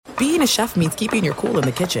being a chef means keeping your cool in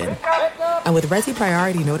the kitchen. And with Resi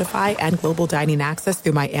Priority Notify and Global Dining Access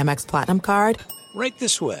through my Amex Platinum card, Right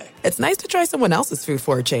this way. it's nice to try someone else's food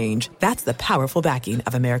for a change. That's the powerful backing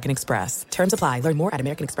of American Express. Terms apply. Learn more at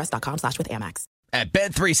americanexpress.com/withAmex. At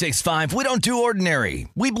Bet365, we don't do ordinary.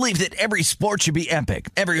 We believe that every sport should be epic.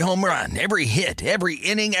 Every home run, every hit, every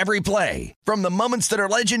inning, every play. From the moments that are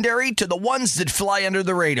legendary to the ones that fly under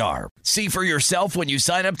the radar. See for yourself when you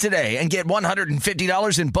sign up today and get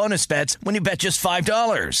 $150 in bonus bets when you bet just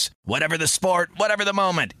 $5. Whatever the sport, whatever the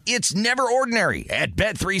moment, it's never ordinary at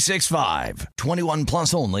Bet365. 21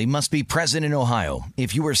 plus only. Must be present in Ohio.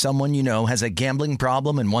 If you or someone you know has a gambling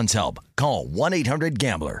problem and wants help, call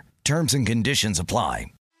 1-800-GAMBLER. Terms and conditions apply.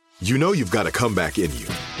 You know you've got a comeback in you.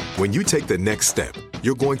 When you take the next step,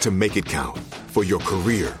 you're going to make it count for your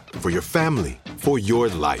career, for your family, for your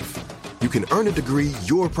life. You can earn a degree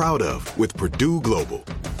you're proud of with Purdue Global.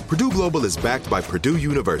 Purdue Global is backed by Purdue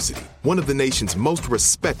University, one of the nation's most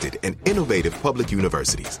respected and innovative public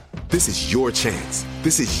universities. This is your chance.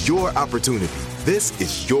 This is your opportunity. This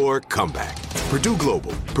is your comeback. Purdue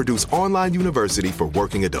Global, Purdue's online university for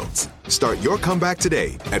working adults. Start your comeback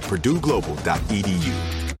today at purdueglobal.edu.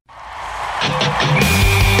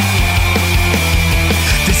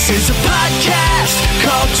 This is a podcast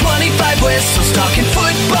called 25 Whistles, talking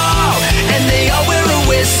football, and they all wear a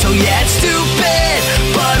whistle. Yeah, it's stupid,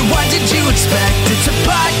 but what did you expect? It's a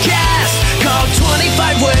podcast called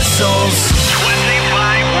 25 Whistles.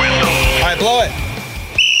 25 Whistles. All right, blow it.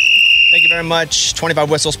 Thank you very much. 25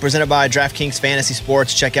 Whistles presented by DraftKings Fantasy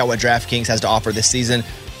Sports. Check out what DraftKings has to offer this season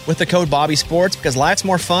with the code BobbySports, because life's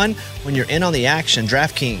more fun when you're in on the action.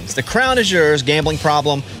 DraftKings, the crown is yours. Gambling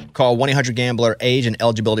problem? Call 1-800-GAMBLER. Age and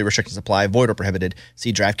eligibility restrictions apply. Void or prohibited.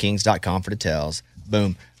 See DraftKings.com for details.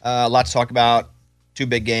 Boom. A lot to talk about. Two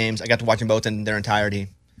big games. I got to watch them both in their entirety,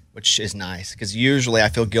 which is nice, because usually I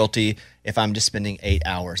feel guilty if I'm just spending 8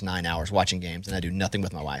 hours, 9 hours watching games and I do nothing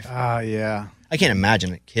with my life. Yeah. I can't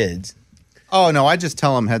imagine kids. Oh, no, I just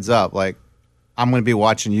tell them heads up, like, I'm going to be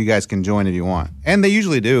watching. You guys can join if you want. And they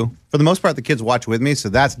usually do. For the most part, the kids watch with me, so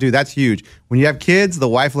that's huge. When you have kids, the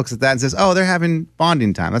wife looks at that and says, oh, they're having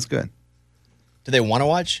bonding time. That's good. Do they want to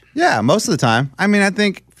watch? Yeah, most of the time. I mean, I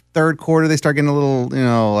think third quarter, they start getting a little,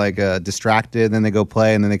 distracted, then they go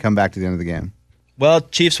play, and then they come back to the end of the game. Well,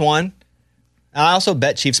 Chiefs won. I also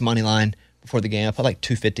bet Chiefs money line before the game. I put like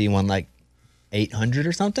 250, won like 800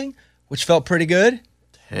 or something, which felt pretty good.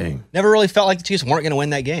 Dang. Never really felt like the Chiefs weren't going to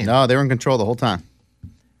win that game. No, they were in control the whole time.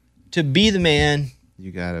 To be the man,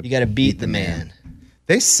 you gotta beat the man.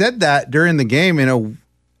 They said that during the game in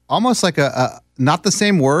almost like a not the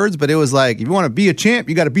same words, but it was like, if you want to be a champ,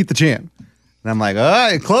 you got to beat the champ. And I'm like, all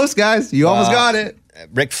right, close, guys. You almost got it.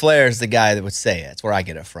 Ric Flair is the guy that would say it. That's where I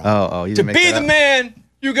get it from. Oh, you to didn't make be that the up? man,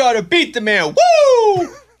 you got to beat the man.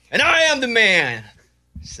 Woo! And I am the man.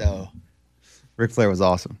 So Ric Flair was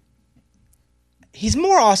awesome. he's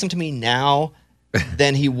more awesome to me now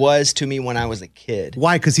than he was to me when I was a kid.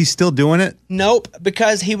 Why? Because he's still doing it? Nope,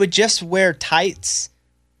 because he would just wear tights,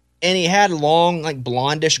 and he had long, like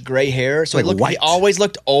blondish gray hair, so he always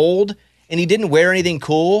looked old, and he didn't wear anything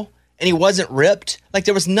cool, and he wasn't ripped. Like,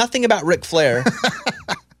 there was nothing about Ric Flair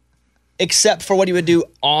except for what he would do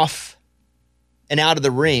off and out of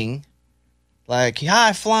the ring, like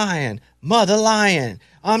high flying, mother lion,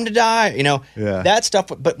 I'm to die, that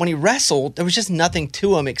stuff. But when he wrestled, there was just nothing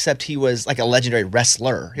to him except he was like a legendary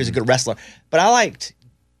wrestler. He was a good wrestler. But I liked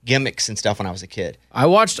gimmicks and stuff when I was a kid. I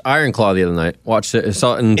watched Iron Claw the other night. Watched it. I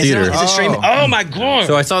saw it in theater. Is it streaming? Oh my God.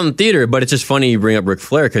 So I saw it in theater, but it's just funny you bring up Ric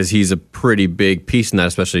Flair because he's a pretty big piece in that,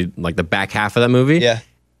 especially like the back half of that movie. Yeah.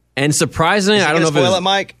 And surprisingly, I don't know if spoil it,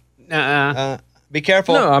 Mike. Be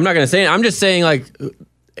careful. No, I'm not going to say it. I'm just saying, like,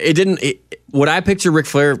 what I picture Ric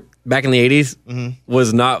Flair back in the 80s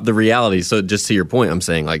was not the reality. So just to your point, I'm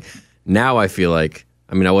saying, like, now I feel like,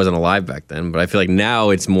 I mean, I wasn't alive back then, but I feel like now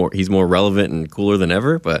he's more relevant and cooler than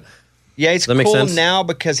ever. But yeah, it's cool now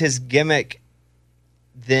because his gimmick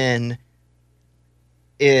then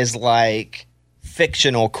is like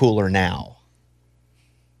fictional cooler now.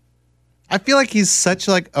 I feel like he's such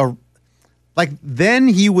then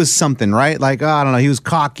he was something, right? Like, I don't know, he was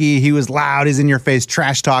cocky, he was loud, he's in your face,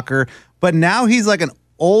 trash talker. But now he's like an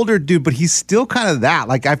older dude, but he's still kind of that.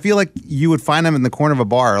 Like, I feel like you would find him in the corner of a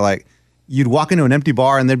bar, like you'd walk into an empty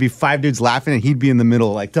bar and there'd be 5 dudes laughing and he'd be in the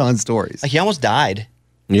middle, like telling stories. Like, he almost died.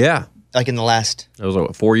 Yeah. Like in the last... That was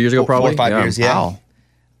what, 4 years ago, probably? 4 or 5 years, yeah. Wow.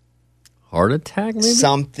 Heart attack, maybe?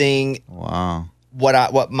 Something... Wow.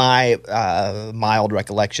 What my mild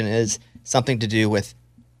recollection is, something to do with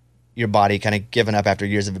your body kind of giving up after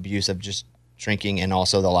years of abuse of just drinking and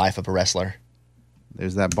also the life of a wrestler.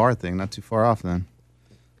 There's that bar thing, not too far off then.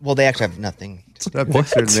 Well, they actually have nothing. I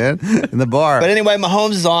pictured, man, in the bar. But anyway,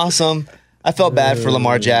 Mahomes is awesome. I felt bad for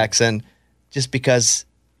Lamar Jackson just because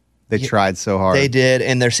they tried so hard. They did,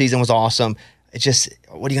 and their season was awesome. It's just,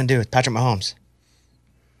 what are you going to do with Patrick Mahomes?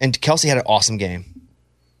 And Kelsey had an awesome game.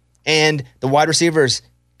 And the wide receivers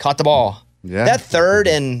caught the ball. Yeah. That third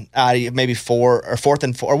and maybe fourth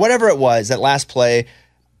and four, or whatever it was, that last play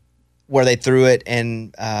where they threw it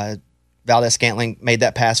and Valdez-Scantling made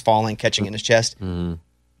that pass falling, catching in his chest. Mm-hmm.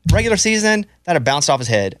 Regular season, that had bounced off his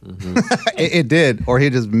head. Mm-hmm. it did, or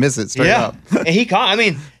he'd just miss it straight up. And he caught,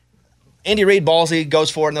 Andy Reid, ballsy, goes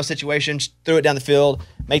for it in those situations, threw it down the field,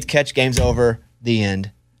 make the catch, game's over, the end.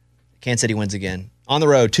 Kansas City wins again. On the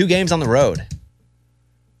road, 2 games on the road.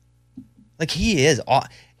 Like, he is,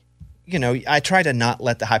 I try to not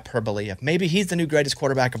let the hyperbole of maybe he's the new greatest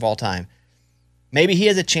quarterback of all time. Maybe he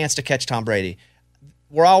has a chance to catch Tom Brady.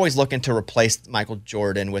 We're always looking to replace Michael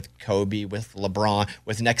Jordan with Kobe, with LeBron,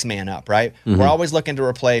 with next man up, right? Mm-hmm. We're always looking to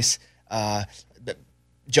replace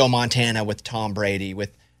Joe Montana with Tom Brady,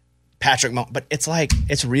 with Patrick Mahomes. But it's like,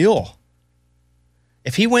 it's real.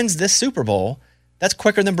 If he wins this Super Bowl, that's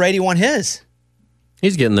quicker than Brady won his.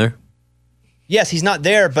 He's getting there. Yes, he's not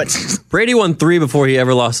there, but Brady won 3 before he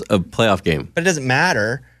ever lost a playoff game. But it doesn't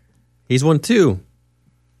matter. He's won 2.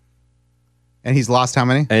 And he's lost how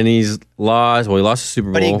many? And he's lost. Well, he lost the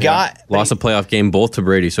Super Bowl. But he lost a playoff game both to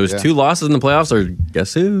Brady. So his 2 losses in the playoffs are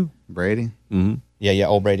guess who? Brady. Mm-hmm. Yeah,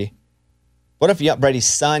 old Brady. What if Brady's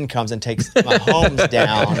son comes and takes Mahomes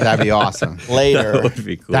down? That'd be awesome. Later. That would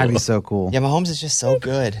be cool. That'd be so cool. Yeah, Mahomes is just so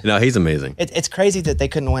good. No, he's amazing. It's crazy that they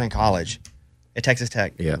couldn't win in college at Texas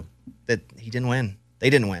Tech. Yeah. That he didn't win.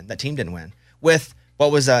 They didn't win. That team didn't win. With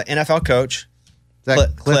what was NFL coach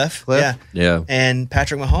Cliff. Yeah. And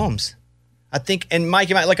Patrick Mahomes. I think, and Mike,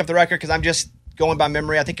 you might look up the record because I'm just going by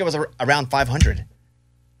memory. I think it was around 500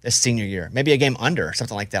 this senior year. Maybe a game under,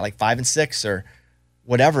 something like that, like 5-6 or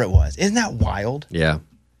whatever it was. Isn't that wild? Yeah.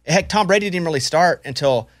 Heck, Tom Brady didn't really start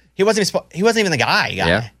until he wasn't even the guy.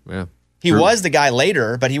 Yeah. He was the guy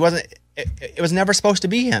later, but he wasn't. It was never supposed to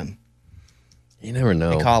be him. You never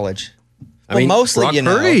know. In college. I mean, mostly Brock you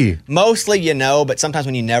know. Purdy. Mostly you know, but sometimes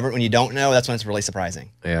when you don't know, that's when it's really surprising.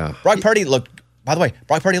 Yeah. Brock Purdy looked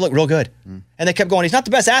real good. And they kept going, he's not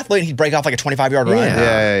the best athlete, and he'd break off like a 25-yard run.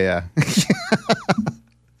 Yeah.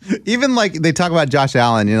 Even like they talk about Josh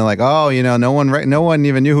Allen, like, no one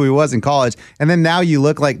even knew who he was in college. And then now you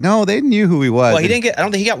look like, no, they knew who he was. Well, I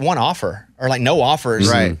don't think he got one offer or like no offers.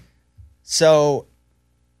 Right. So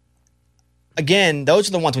again, those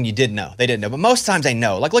are the ones when you did know. They didn't know. But most times they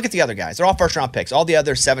know. Like, look at the other guys. They're all first-round picks. All the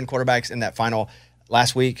other 7 quarterbacks in that final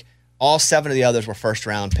last week, all 7 of the others were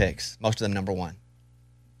first-round picks. Most of them number 1.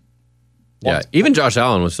 Yeah, even Josh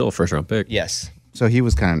Allen was still a first-round pick. Yes. So he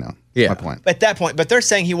was kind of known. Yeah. That's my point. At that point, but they're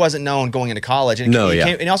saying he wasn't known going into college. And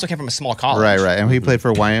he also came from a small college. Right. And he played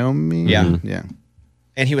for Wyoming. Yeah. Mm-hmm. Yeah.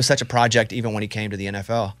 And he was such a project even when he came to the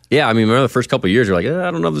NFL. Yeah, I mean, remember the first couple of years, you're like,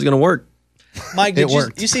 I don't know if this is going to work. Mike, did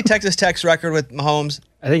you see Texas Tech's record with Mahomes?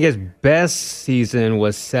 I think his best season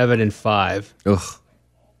was 7-5. Ugh.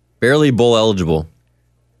 Barely bowl eligible.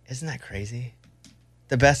 Isn't that crazy?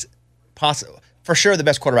 The best possible, for sure, the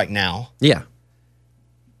best quarterback now. Yeah.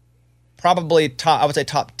 Probably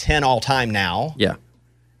top 10 all time now. Yeah.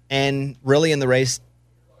 And really in the race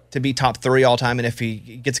to be top 3 all time. And if he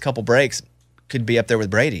gets a couple breaks, could be up there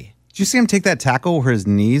with Brady. Did you see him take that tackle where his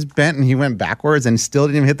knees bent and he went backwards and still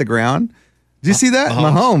didn't even hit the ground? Did you see that?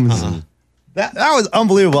 Mahomes. Uh-huh. That was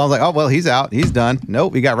unbelievable. I was like, oh, well, he's out. He's done.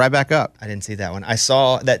 Nope, he got right back up. I didn't see that one. I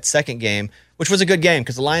saw that second game, which was a good game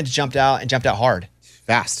because the Lions jumped out hard.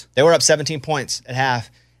 Fast. They were up 17 points at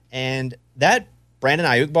half. And that Brandon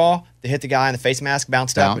Ayuk ball that hit the guy in the face mask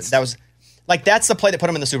bounced up. That was like, that's the play that put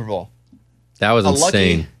him in the Super Bowl. That was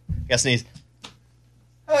insane. Got sneeze.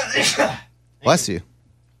 Bless you.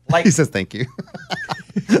 Like, he says thank you.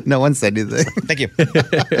 No one said anything. Thank you.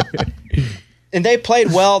 And they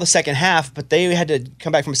played well the second half, but they had to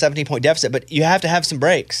come back from a 17-point deficit. But you have to have some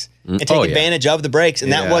breaks and take advantage of the breaks,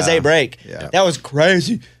 and that was a break. Yeah. That was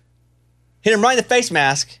crazy. Hit him right in the face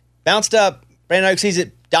mask, bounced up. Brandon Ayuk sees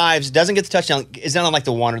it, dives, doesn't get the touchdown. Is that on like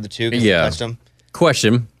the 1 or the 2 because he touched him?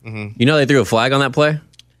 Question. You know they threw a flag on that play?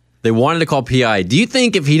 They wanted to call PI. Do you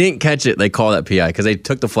think if he didn't catch it, they call that PI? Because they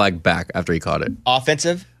took the flag back after he caught it.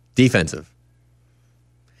 Offensive? Defensive.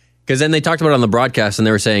 Because then they talked about it on the broadcast, and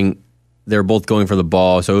they were saying they were both going for the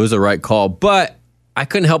ball, so it was the right call. But I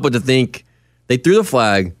couldn't help but to think they threw the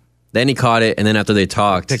flag, then he caught it, and then after they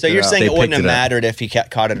talked, so you're saying it wouldn't have mattered if he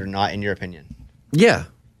caught it or not, in your opinion? Yeah.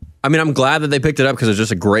 I mean, I'm glad that they picked it up because it's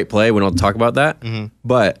just a great play. We don't talk about that.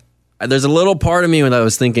 But there's a little part of me when I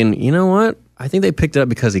was thinking, you know what? I think they picked it up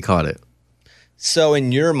because he caught it. So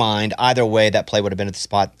in your mind, either way, that play would have been at the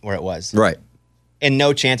spot where it was. Right. And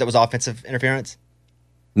no chance it was offensive interference?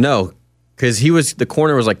 No, because the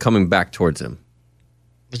corner was like coming back towards him.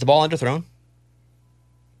 Was the ball underthrown?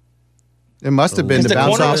 It must have been to The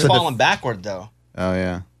bounce corner off was the falling backward, though. Oh,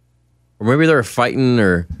 yeah. Or maybe they were fighting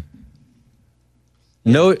or...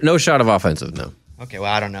 No shot of offensive, no. Okay,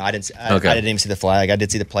 well, I don't know. I didn't even see the flag. I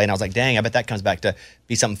did see the play, and I was like, dang, I bet that comes back to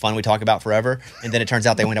be something fun we talk about forever. And then it turns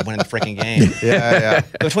out they end up winning the freaking game. Yeah.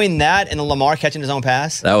 Between that and Lamar catching his own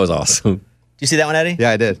pass. That was awesome. Do you see that one, Eddie?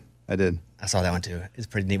 Yeah, I did. I saw that one, too. It's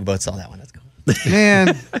pretty neat. We both saw that one. That's cool.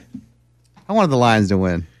 Man, I wanted the Lions to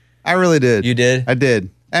win. I really did. You did? I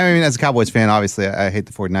did. I mean, as a Cowboys fan, obviously, I hate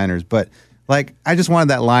the 49ers, but like, I just wanted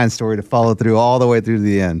that Lions story to follow through all the way through to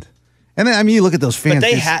the end. And then, I mean, you look at those fans.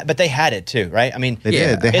 But they had it too, right? I mean, They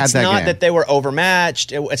did. They had it's that not game. that they were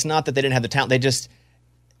overmatched. It's not that they didn't have the talent. They just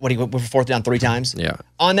were fourth down 3 times. Yeah.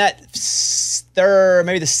 On that third,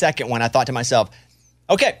 maybe the second one, I thought to myself,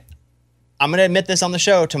 okay, I'm going to admit this on the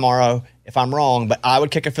show tomorrow if I'm wrong, but I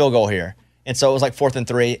would kick a field goal here. And so it was like 4th and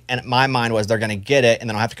 3, and my mind was they're going to get it, and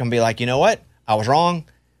then I'll have to come be like, you know what? I was wrong,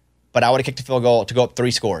 but I would have kicked a field goal to go up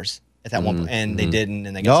 3 scores at that one point, and they didn't,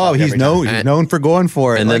 and they got stopped he's every time. he's known for going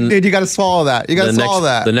for it. And Like, then- dude, you got to swallow that. You got to swallow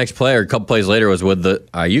that. The next player, a couple plays later, was with the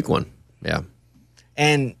Ayuk one. Yeah.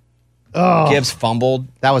 And Gibbs fumbled.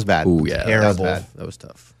 That was bad. Ooh, yeah. Terrible. That was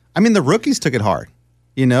tough. I mean, the rookies took it hard.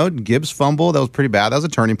 You know, Gibbs fumbled. That was pretty bad. That was a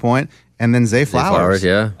turning point. And then Zay Flowers.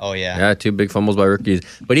 Yeah. Oh, yeah. Yeah, 2 big fumbles by rookies.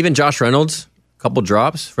 But even Josh Reynolds, a couple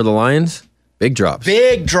drops for the Lions. Big drops.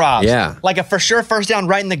 Big drops. Yeah. Like a for sure first down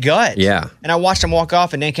right in the gut. Yeah. And I watched him walk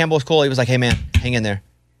off, and Dan Campbell was cool. He was like, hey, man, hang in there.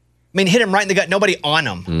 I mean, hit him right in the gut. Nobody on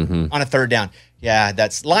him on a third down. Yeah,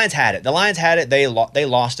 Lions had it. The Lions had it. They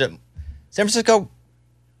lost it. San Francisco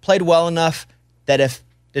played well enough that if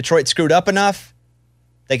Detroit screwed up enough,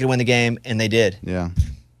 they could win the game, and they did. Yeah.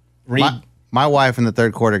 Reed, My wife in the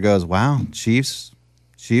third quarter goes, wow, Chiefs,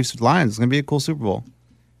 Lions. It's going to be a cool Super Bowl.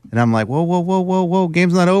 And I'm like, whoa.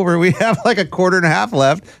 Game's not over. We have like a quarter and a half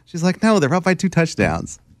left. She's like, no, they're up by 2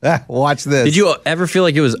 touchdowns. Watch this. Did you ever feel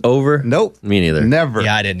like it was over? Nope. Me neither. Never.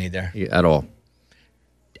 yeah, I didn't either. At all.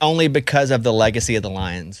 Only because of the legacy of the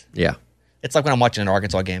Lions. Yeah. It's like when I'm watching an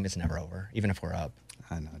Arkansas game, it's never over, even if we're up.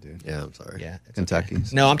 I know, dude. Yeah, I'm sorry. Yeah. it's Kentucky. okay.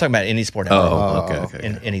 No, I'm talking about any sport ever. Oh,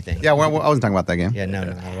 okay. Anything. Yeah, well, I wasn't talking about that game. Yeah,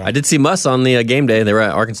 no. I did see Muss on the game day. They were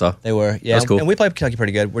at Arkansas. They were, yeah. That's cool. And we played Kentucky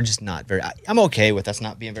pretty good. We're just not very. I'm okay with us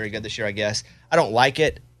not being very good this year, I guess. I don't like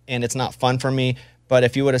it, and it's not fun for me. But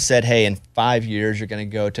if you would have said, hey, in 5 years you're going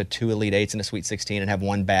to go to 2 Elite Eights and a Sweet 16 and have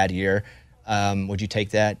one bad year, would you take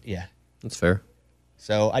that? Yeah. That's fair.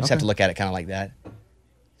 So I just have to look at it kind of like that,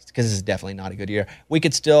 because this is definitely not a good year. We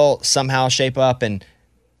could still somehow shape up and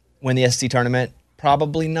win the SEC tournament.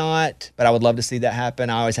 Probably not, but I would love to see that happen.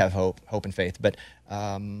 I always have hope and faith. But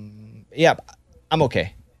yeah, I'm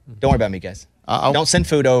okay. Don't worry about me, guys. Don't send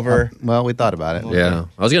food over. Well, we thought about it. Yeah.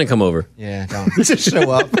 I was going to come over. Yeah, don't. Just show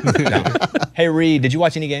up. Don't. Hey, Reed, did you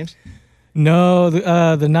watch any games? No,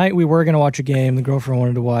 the night we were going to watch a game, the girlfriend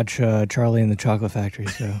wanted to watch Charlie and the Chocolate Factory,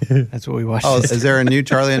 so that's what we watched. Oh, is there a new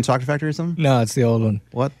Charlie and Chocolate Factory or something? No, it's the old one.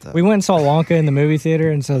 What? We went and saw Wonka in the movie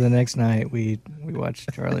theater, and so the next night we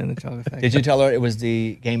watched Charlie and the Chocolate Factory. Did you tell her it was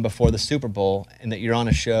the game before the Super Bowl and that you're on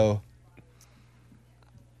a show?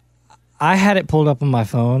 I had it pulled up on my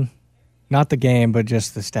phone, not the game, but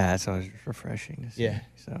just the stats. So it was refreshing to see. Yeah.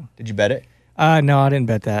 So Did you bet it? no, I didn't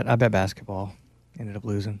bet that. I bet basketball. Ended up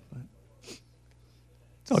losing, but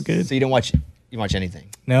it's all good. So you didn't watch anything?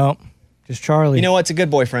 No, just Charlie. You know what's a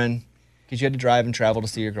good boyfriend? Because you had to drive and travel to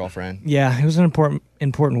see your girlfriend. Yeah, it was an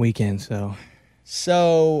important weekend. So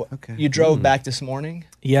Okay. You drove back this morning?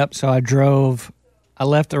 Yep. So I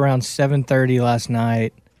left around 7:30 last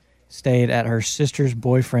night. Stayed at her sister's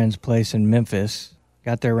boyfriend's place in Memphis.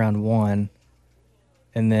 Got there around 1,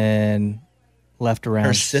 and then left around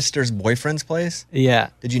Her sister's boyfriend's place?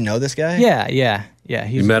 Yeah. Did you know this guy? Yeah.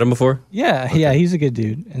 You met him before? Yeah. He's a good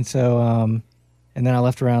dude. And so, and then I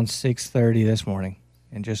left around 6:30 this morning,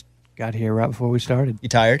 and just got here right before we started. You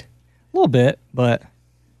tired? A little bit, but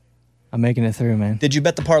I'm making it through, man. Did you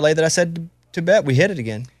bet the parlay that I said to bet? We hit it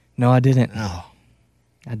again. No, I didn't. Oh.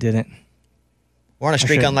 I didn't. We're on a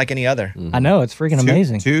streak should. unlike any other. I know, it's freaking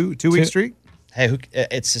amazing. Two-week streak? Hey,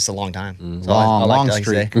 it's just a long time. That's Long to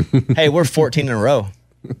say. Hey, we're 14 in a row.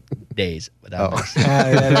 Days without us.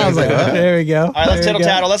 I was like, what? There we go. All right, let's tittle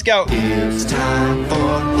tattle. Let's go. It's time for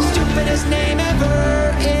the stupidest name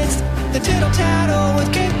ever. It's the tittle tattle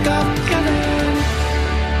with kickoff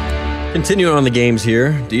Kevin. Continuing on the games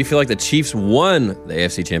here, do you feel like the Chiefs won the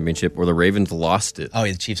AFC Championship or the Ravens lost it? Oh,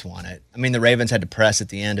 yeah, the Chiefs won it. I mean, the Ravens had to press at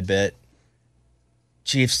the end a bit.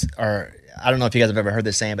 Chiefs are, I don't know if you guys have ever heard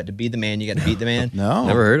this saying, but to beat the man, you got to beat the man. No.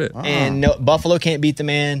 Never heard it. And no, Buffalo can't beat the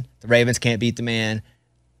man. The Ravens can't beat the man.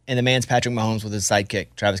 And the man's Patrick Mahomes with his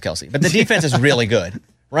sidekick, Travis Kelce. But the defense is really good,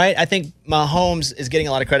 right? I think Mahomes is getting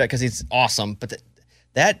a lot of credit because he's awesome. But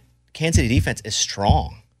that Kansas City defense is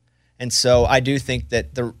strong. And so I do think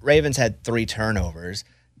that the Ravens had 3 turnovers.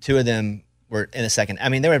 2 of them were in the second. I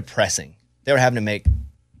mean, they were pressing. They were having to make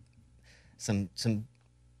some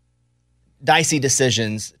dicey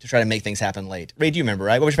decisions to try to make things happen late. Reed, you remember,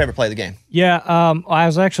 right? What was your favorite play of the game? Yeah, I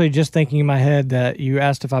was actually just thinking in my head that you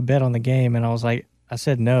asked if I bet on the game, and I was like, I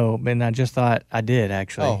said no, and I just thought I did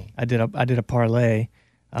actually. Oh. I did a parlay.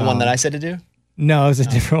 The one that I said to do? No, it was a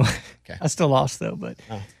different one. Okay. I still lost though, but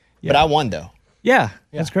Yeah. But I won though. yeah,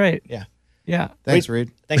 that's great. Yeah. Yeah, Thanks,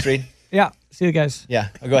 Reed. Thanks, Reed. yeah. See you guys. Yeah.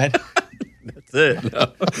 Go ahead. That's it.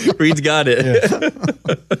 No. Reed's got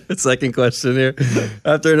it. Second question here.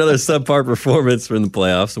 After another subpar performance from the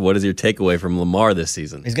playoffs, what is your takeaway from Lamar this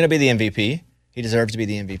season? He's going to be the MVP. He deserves to be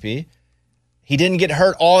the MVP. He didn't get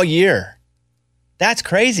hurt all year. That's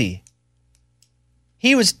crazy.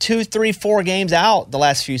 He was 2, 3, 4 games out the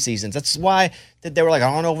last few seasons. That's why they were like,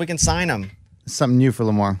 I don't know if we can sign him. Something new for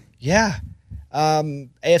Lamar. Yeah.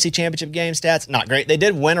 AFC Championship game stats, not great. They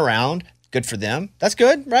did win around. Good for them. That's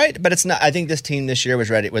good, right? But it's not. I think this team this year was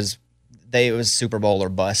ready. It was Super Bowl or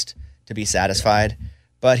bust to be satisfied.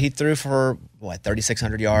 But he threw for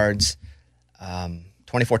 3,600 yards,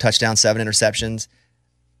 24 touchdowns, 7 interceptions.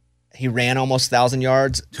 He ran almost 1,000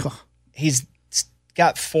 yards. He's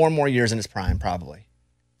got 4 more years in his prime, probably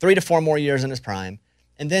 3 to 4 more years in his prime,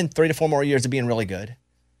 and then 3 to 4 more years of being really good.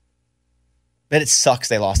 But it sucks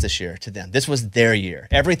they lost this year to them. This was their year.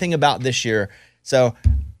 Everything about this year. So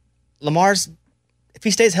Lamar's, if he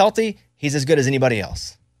stays healthy, he's as good as anybody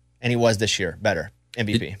else. And he was this year. Better.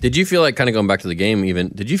 MVP. Did you feel like, kind of going back to the game even,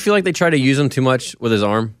 did you feel like they tried to use him too much with his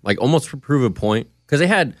arm? Like almost to prove a point? Because they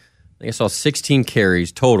had, I think I saw 16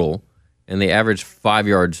 carries total, and they averaged 5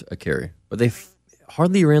 yards a carry. But they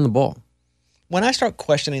hardly ran the ball. When I start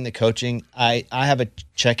questioning the coaching, I have a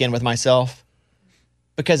check-in with myself.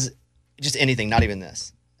 Because just anything, not even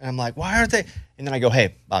this. And I'm like, why aren't they? And then I go,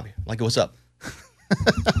 hey, Bobby. I'm like, what's up?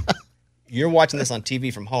 You're watching this on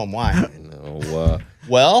TV from home. Why? No.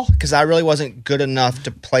 Well, because I really wasn't good enough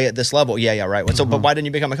to play at this level. Yeah, right. So, but why didn't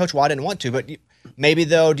you become a coach? Well, I didn't want to. But maybe,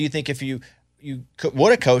 though, do you think if you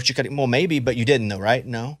would have coached, you could? Well, maybe, but you didn't, though, right?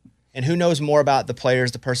 No. And who knows more about the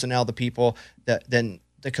players, the personnel, the people than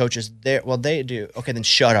the coaches? Well, they do. Okay, then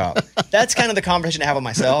shut up. That's kind of the conversation I have with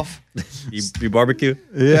myself. You barbecue?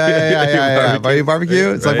 Yeah. You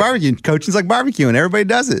barbecue? It's like barbecue. Coaching's like barbecue, and everybody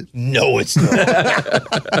does it. No, it's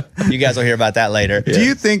not. You guys will hear about that later. Do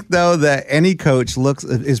you think, though, that any coach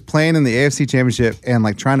is playing in the AFC Championship and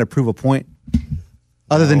like trying to prove a point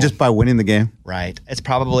other than just by winning the game? Right. It's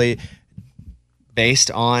probably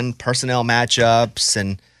based on personnel matchups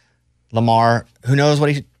and Lamar. Who knows what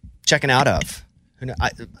he's checking out of?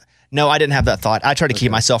 No, I didn't have that thought. I try to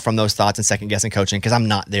keep myself from those thoughts and second guessing coaching because I'm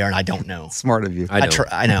not there and I don't know. Smart of you.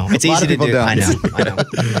 I know. It's easy to do. Don't. I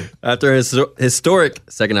know. After his historic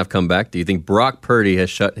second half comeback, do you think Brock Purdy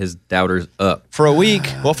has shut his doubters up? For a week,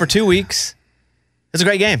 for 2 weeks, it was a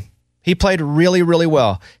great game. He played really, really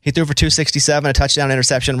well. He threw for 267, a touchdown,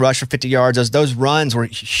 interception, rush for 50 yards. Those runs were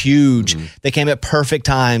huge. Mm-hmm. They came at perfect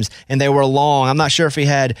times and they were long. I'm not sure if he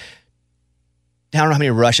had, I don't know how many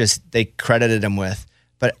rushes they credited him with,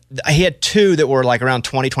 but he had 2 that were like around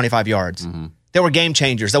 20, 25 yards. Mm-hmm. They were game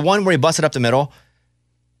changers. The one where he busted up the middle,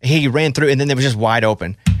 he ran through and then they was just wide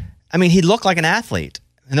open. I mean, he looked like an athlete.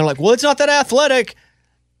 And they're like, well, it's not that athletic.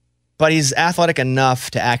 But he's athletic enough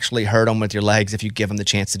to actually hurt him with your legs if you give him the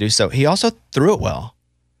chance to do so. He also threw it well.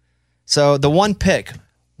 So the one pick,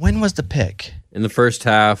 when was the pick? In the first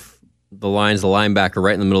half, the linebacker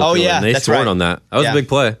right in the middle of the field, and they scored on that. That was a big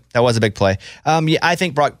play. That was a big play. I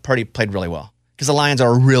think Brock Purdy played really well because the Lions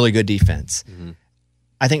are a really good defense. Mm-hmm.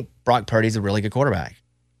 I think Brock Purdy's a really good quarterback.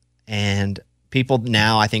 And people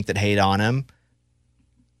now, I think, that hate on him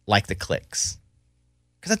like the clicks.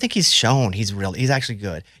 Because I think he's shown he's actually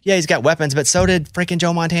good. Yeah, he's got weapons, but so did freaking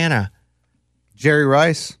Joe Montana. Jerry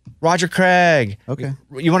Rice. Roger Craig. Okay.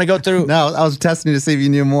 You want to go through? No, I was testing to see if you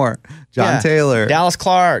knew more. John Taylor. Dallas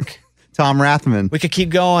Clark. Tom Rathman. We could keep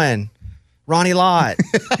going. Ronnie Lott.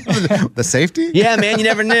 The safety? Yeah, man, you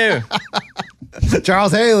never knew.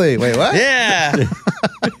 Charles Haley. Wait, what? Yeah.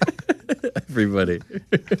 Everybody.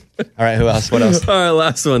 All right, who else? What else? All right,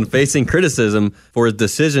 last one. Facing criticism for his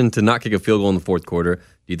decision to not kick a field goal in the fourth quarter,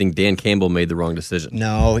 do you think Dan Campbell made the wrong decision?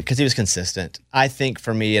 No, because he was consistent. I think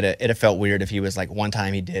for me, it felt weird if he was like one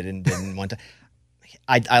time he did and didn't one time.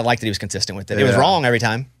 I liked that he was consistent with it. It was wrong every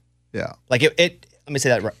time. Yeah. Like it. Let me say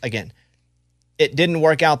that again. it didn't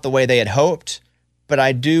work out the way they had hoped, but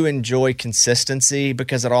I do enjoy consistency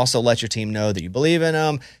because it also lets your team know that you believe in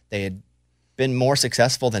them. They had been more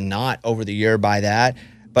successful than not over the year by that.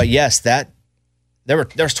 But yes,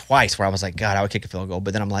 there's twice where I was like, God, I would kick a field goal.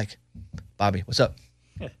 But then I'm like, Bobby, what's up?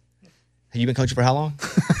 Have you been coaching for how long?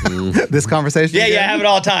 This conversation? Yeah, I have it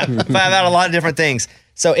all the time. I've had a lot of different things.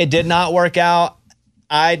 So it did not work out.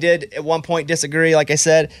 I did at one point disagree, like I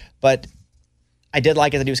said, but I did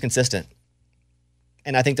like it that he was consistent.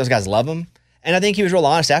 And I think those guys love him. And I think he was real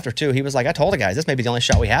honest after, too. He was like, I told the guys, this may be the only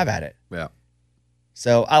shot we have at it. Yeah.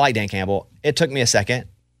 So I like Dan Campbell. It took me a second.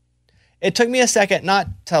 It took me a second not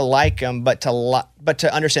to like him, but to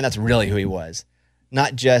understand that's really who he was.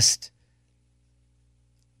 Not just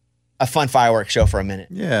a fun fireworks show for a minute.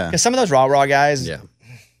 Yeah. Because some of those raw guys, you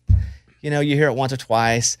hear it once or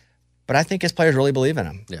twice, but I think his players really believe in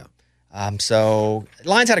him. Yeah. So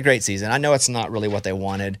Lions had a great season. I know it's not really what they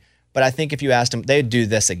wanted, but I think if you asked them, they'd do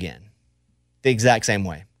this again. The exact same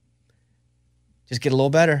way. Just get a little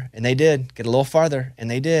better, and they did. Get a little farther, and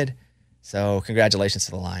they did. So congratulations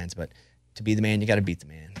to the Lions. But to be the man, you got to beat the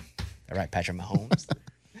man. All right, Patrick Mahomes.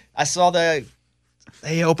 I saw they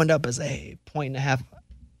opened up as a 1.5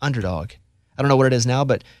 underdog. I don't know what it is now,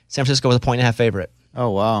 but San Francisco was a 1.5 favorite.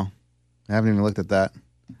 Oh, wow. I haven't even looked at that.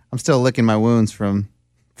 I'm still licking my wounds from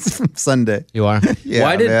Sunday. You are? Yeah,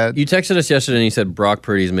 Why did man. you texted us yesterday and you said Brock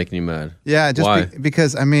Purdy's making you mad? Yeah, just Why?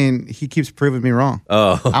 because, I mean, he keeps proving me wrong.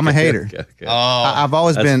 Oh, okay, I'm a hater. Okay. I've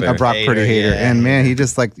always That's been fair. a Brock Purdy hater. Yeah. And, man, he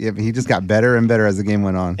just got better and better as the game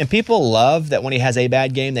went on. And people love that when he has a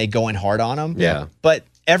bad game, they go in hard on him. Yeah. But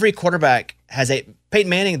every quarterback has Peyton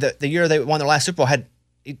Manning, the year they won their last Super Bowl, had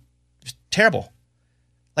terrible.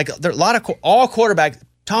 Like there are a lot of all quarterbacks.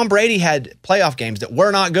 Tom Brady had playoff games that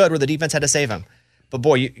were not good where the defense had to save him. But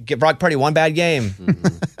boy, you get Brock Purdy one bad game,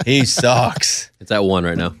 he sucks. It's at 1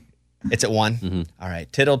 right now. It's at 1. All right,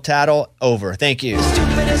 tittle tattle over. Thank you.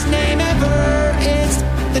 Stupidest name ever. It's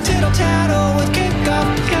the Tittle Tattle with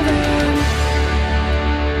Kickoff Kevin.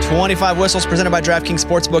 25 Whistles presented by DraftKings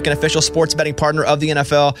Sportsbook, an official sports betting partner of the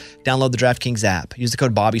NFL. Download the DraftKings app. Use the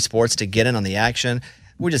code BobbySports to get in on the action.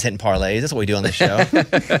 We're just hitting parlays. That's what we do on this show. We're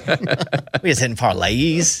just hitting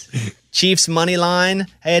parlays. Chiefs money line.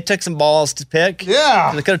 Hey, it took some balls to pick.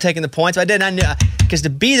 Yeah. They could have taken the points, but I didn't. I knew because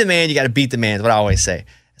to be the man, you got to beat the man is what I always say.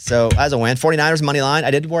 So as a win, 49ers money line.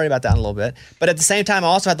 I did worry about that in a little bit. But at the same time, I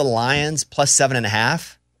also had the Lions plus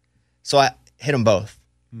 7.5. So I hit them both.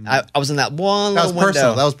 I was in that one That little was personal.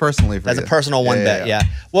 window. That was personally for That's you. a personal one bet, yeah.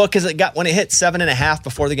 Well, because when it hit 7.5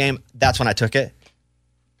 before the game, that's when I took it.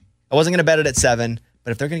 I wasn't going to bet it at 7,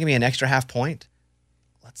 but if they're going to give me an extra half point,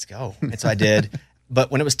 let's go. And so I did. But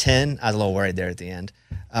when it was 10, I was a little worried there at the end.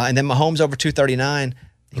 And then Mahomes over 239,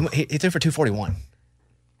 he threw for 241.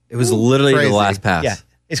 It was literally crazy. the last pass. Yeah,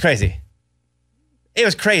 it's crazy. It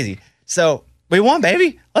was crazy. So we won,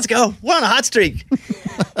 baby. Let's go. We're on a hot streak.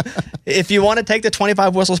 If you want to take the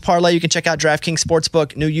 25 Whistles parlay, you can check out DraftKings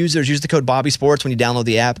Sportsbook. New users use the code BobbySports when you download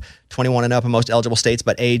the app. 21 and up in most eligible states,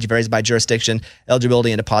 but age varies by jurisdiction.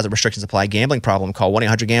 Eligibility and deposit restrictions apply. Gambling problem? Call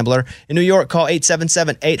 1-800-GAMBLER. In New York, call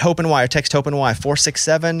 877-8-HOPE-NY or text HOPE-NY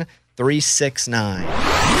 467-369.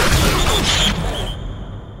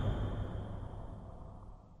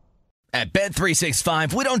 At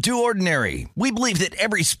Bet365, we don't do ordinary. We believe that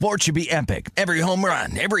every sport should be epic. Every home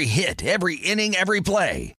run, every hit, every inning, every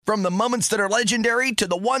play. From the moments that are legendary to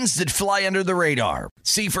the ones that fly under the radar.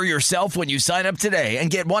 See for yourself when you sign up today and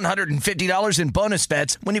get $150 in bonus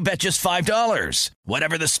bets when you bet just $5.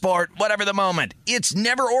 Whatever the sport, whatever the moment, it's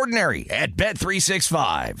never ordinary at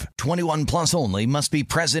Bet365. 21 plus only. Must be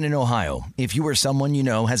present in Ohio. If you or someone you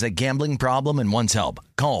know has a gambling problem and wants help,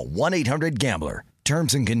 call 1-800-GAMBLER.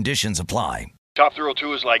 Terms and conditions apply. Top Thrill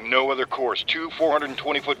 2 is like no other course. 2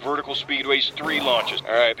 420-foot vertical speedways, 3 launches.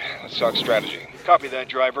 All right, let's talk strategy. Copy that,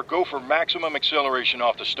 driver. Go for maximum acceleration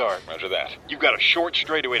off the start. Roger that. You've got a short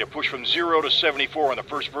straightaway to push from 0 to 74 on the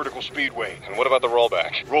first vertical speedway. And what about the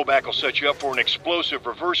rollback? Rollback will set you up for an explosive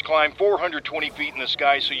reverse climb 420 feet in the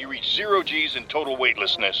sky so you reach 0 G's in total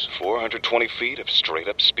weightlessness. 420 feet of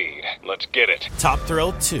straight-up speed. Let's get it. Top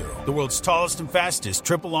Thrill 2, the world's tallest and fastest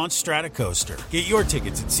triple-launch stratocoaster. Get your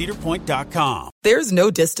tickets at cedarpoint.com. There's no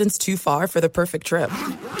distance too far for the perfect trip.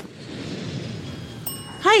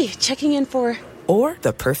 Hi, checking in for... Or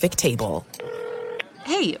the perfect table.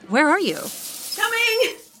 Hey, where are you?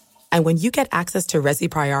 Coming! And when you get access to Resi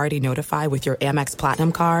Priority Notify with your Amex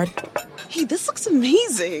Platinum card... Hey, this looks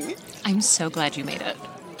amazing. I'm so glad you made it.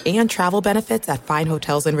 And travel benefits at fine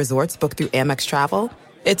hotels and resorts booked through Amex Travel,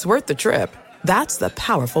 it's worth the trip. That's the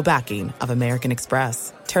powerful backing of American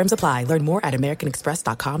Express. Terms apply. Learn more at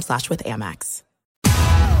americanexpress.com/withAmex.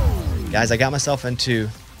 Guys, I got myself into,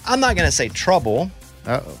 I'm not going to say trouble.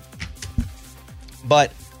 Uh-oh.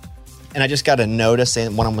 But, and I just got a notice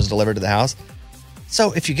saying one of them was delivered to the house.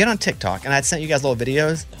 So if you get on TikTok, and I'd sent you guys little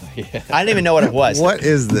videos, I didn't even know what it was. What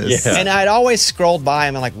is this? Yeah. And I'd always scrolled by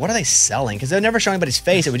and I'm like, what are they selling? Because they'd never show anybody's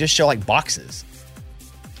face. It would just show like boxes.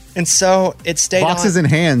 And so it stayed Boxes on.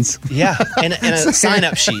 in hands. Yeah, and a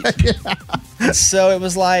sign-up sheet. Yeah. And so it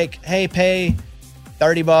was like, hey, pay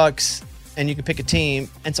 $30 and you can pick a team.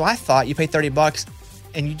 And so I thought you pay $30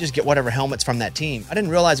 and you just get whatever helmets from that team. I didn't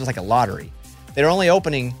realize it was like a lottery. They were only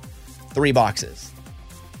opening 3 boxes.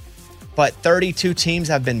 But 32 teams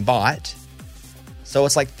have been bought. So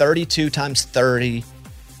it's like 32 times 30.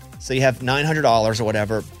 So you have $900 or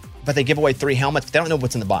whatever. But they give away 3 helmets. They don't know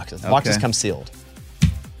what's in the boxes. The boxes come sealed.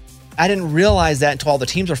 I didn't realize that until all the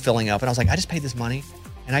teams were filling up. And I was like, I just paid this money.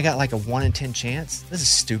 And I got like a 1 in 10 chance. This is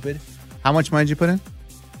stupid. How much money did you put in?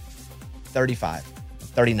 35.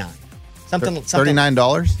 39. Something.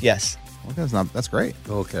 $39? Yes. Okay, that's great.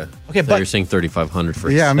 Okay. Okay, so but you're saying 3,500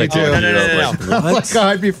 for yeah, me too. No. What?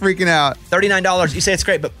 I'd be freaking out. $39. You say it's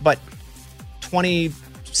great, but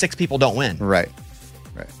 26 people don't win. Right.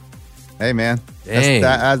 Hey, man. Dang.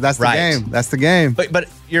 That's the game. That's the game. But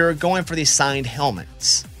you're going for these signed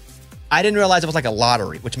helmets. I didn't realize it was like a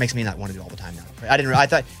lottery, which makes me not want to do it all the time now. I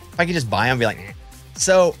thought if I could just buy them, be like, eh.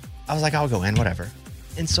 So I was like, I'll go in, whatever.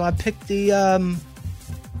 And so I picked the.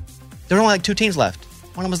 There were only like 2 teams left.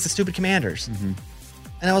 One of them was the stupid Commanders. Mm-hmm.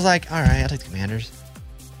 And I was like, all right, I'll take the Commanders.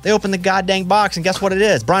 They opened the goddamn box, and guess what it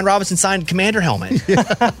is? Brian Robinson signed Commander helmet.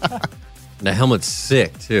 The helmet's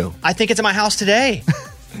sick, too. I think it's in my house today.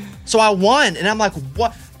 So I won, and I'm like,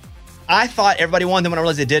 what? I thought everybody won. Then when I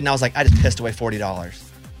realized they did, and I was like, I just pissed away $40.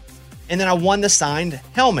 And then I won the signed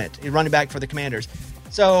helmet, running back for the Commanders.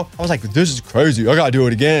 So I was like, this is crazy. I got to do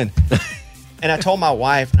it again. And I told my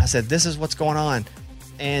wife, and I said, this is what's going on.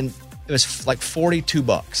 And it was like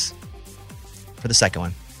 $42 for the second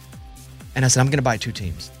one. And I said, I'm going to buy 2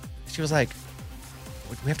 teams. She was like,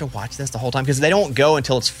 we have to watch this the whole time? Because they don't go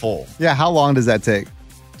until it's full. Yeah, how long does that take?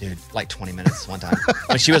 Dude, like 20 minutes one time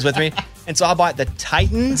when she was with me. And so I bought the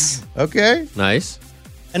Titans. Okay. Nice.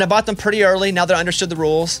 And I bought them pretty early, now that I understood the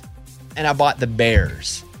rules. And I bought the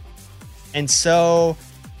Bears. And so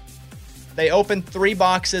they opened 3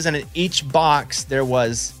 boxes, and in each box there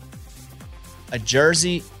was a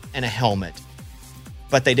jersey and a helmet.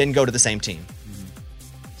 But they didn't go to the same team.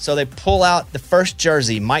 So they pull out the first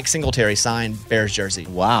jersey, Mike Singletary signed Bears jersey.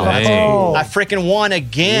 Wow. I freaking won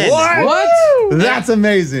again. What? That's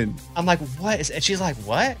amazing. I'm like, what? And she's like,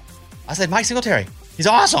 what? I said, Mike Singletary. He's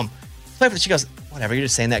awesome. She goes, whatever, you're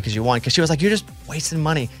just saying that because you won. Because she was like, you're just wasting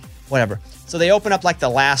money. Whatever. So they open up like the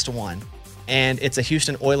last one, and it's a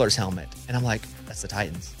Houston Oilers helmet. And I'm like, that's the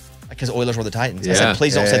Titans. Because Oilers were the Titans. I said,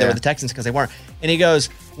 please don't say they were the Texans, because they weren't. And he goes,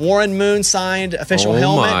 Warren Moon signed official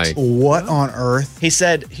helmet. What on earth? He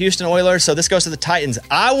said, Houston Oilers, so this goes to the Titans.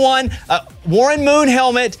 I won a Warren Moon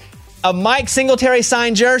helmet, a Mike Singletary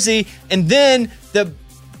signed jersey, and then the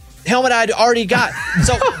helmet I'd already got.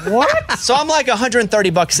 So what? So I'm like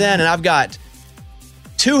 $130 in, and I've got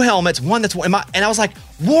 2 helmets, one that's and I was like,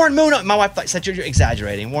 Warren Moon. My wife said, you're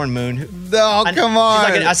exaggerating. Warren Moon. No, come on.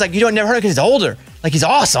 Like, I was like, you don't never heard of him because he's older. Like, he's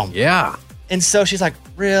awesome. Yeah. And so she's like,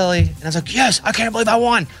 really? And I was like, yes, I can't believe I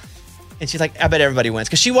won. And she's like, I bet everybody wins.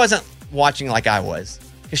 Because she wasn't watching like I was.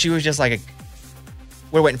 Because she was just like,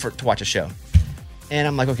 we're waiting to watch a show. And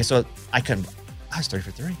I'm like, okay, so I was 3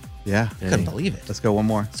 for 3. Yeah. I couldn't believe it. Let's go one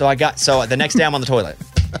more. So the next day I'm on the toilet.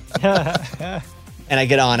 And I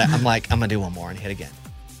get on it. I'm like, I'm going to do one more. And hit again.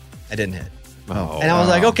 I didn't hit. Oh, and I was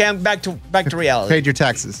like, okay, I'm back to reality. Paid your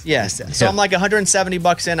taxes. Yes. So I'm like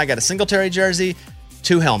 $170 in. I got a Singletary jersey,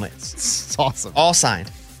 2 helmets. It's awesome. All signed.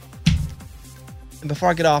 And before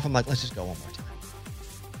I get off, I'm like, let's just go one more time.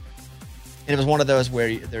 And it was one of those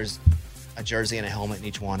where there's a jersey and a helmet in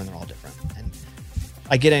each one, and they're all different. And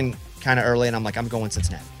I get in kind of early, and I'm like, I'm going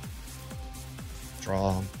Cincinnati.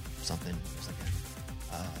 Draw something. There's like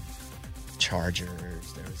a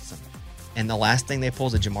Chargers. There was some. And the last thing they pull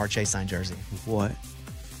is a Jamar Chase signed jersey. What?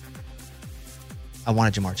 I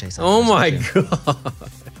want a Jamar Chase signed Oh jersey. my God.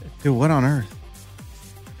 Dude, what on earth?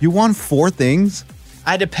 You won 4 things?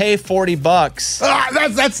 I had to pay $40.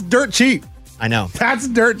 That's dirt cheap. I know. That's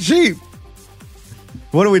dirt cheap.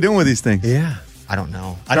 What are we doing with these things? Yeah. I don't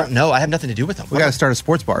know. I have nothing to do with them. We got to start a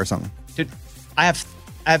sports bar or something. Dude, I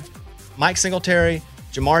have Mike Singletary,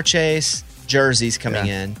 Jamar Chase jerseys coming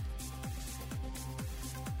in.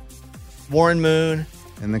 Warren Moon.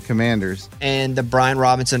 And the Commanders. And the Brian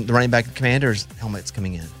Robinson, the running back of the Commanders helmets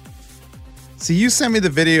coming in. See, you sent me the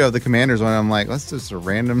video of the Commanders one. I'm like, that's just a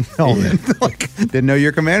random helmet. Like, didn't know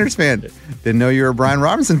you're a Commanders fan. Didn't know you were a Brian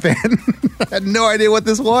Robinson fan. I had no idea what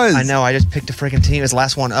this was. I know. I just picked a freaking team as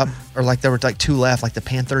last one up, or like there were like two left, like the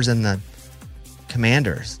Panthers and the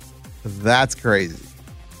Commanders. That's crazy.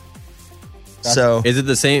 So is it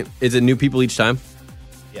the same? Is it new people each time?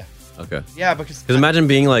 Yeah. Okay. Yeah, because imagine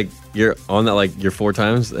being like you're on that like you're 4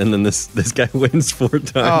 times, and then this guy wins 4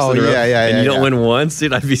 times. Oh, in a row, yeah, and you don't win once,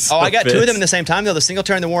 dude. I'd be so I got pissed. 2 of them in the same time though. The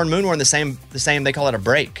Singletary and the Warren Moon were in the same. They call it a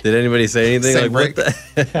break. Did anybody say anything? Same Like break.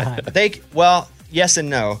 what the? Well, yes and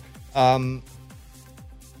no.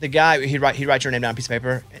 The guy he'd write your name down on a piece of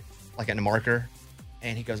paper, like in a marker,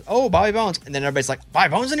 and he goes, "Oh, Bobby Bones," and then everybody's like, "Bobby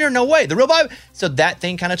Bones in here? No way, the real Bobby." So that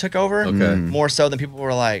thing kind of took over. Okay. More so than people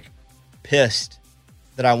were like pissed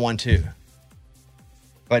that I won too.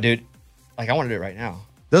 But dude, like I want to do it right now.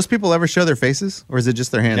 Those people ever show their faces, or is it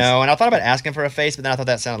just their hands? No, and I thought about asking for a face, but then I thought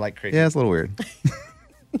that sounded like creepy. Yeah, it's a little weird.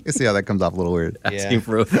 You see how that comes off a little weird. Asking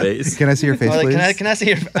for a face. Can I see your face, Well, please? can I see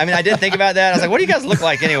your? I mean, I did think about that. I was like, "What do you guys look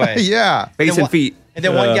like anyway?" Yeah, face and feet. And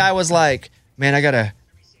then one guy was like, "Man, I gotta."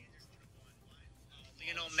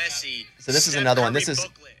 So this is another one. This is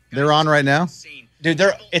They're on right now. dude.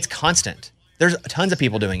 It's constant. There's tons of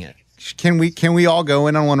people doing it. Can we all go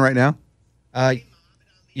in on one right now?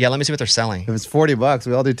 Yeah. Let me see what they're selling. If it's $40,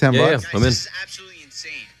 we all do $10. Yeah, I'm in. This is absolutely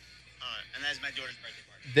insane. And that's my daughter's birthday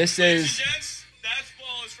party. This is That's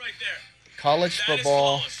flawless right there. college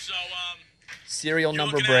football, So, serial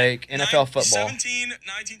number break, NFL football. 17,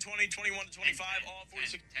 19, 20, 21 to 25, all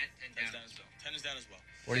 46. 10 is down as well. 10 is down as well.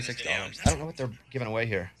 $46. I don't know what they're giving away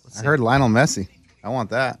here. Let's I see. heard Lionel Messi. I want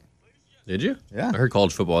that. Did you? Yeah. I heard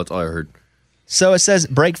college football. That's all I heard. So it says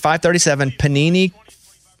break 537. Panini.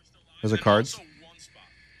 Those are cards. The one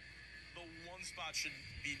spot should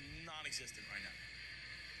be non-existent right now.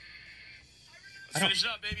 Let's finish it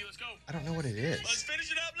up, baby. Let's go. I don't know what it is. Let's finish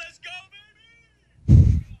it up. Let's go,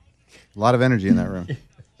 baby. A lot of energy in that room.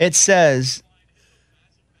 It says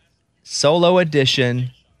solo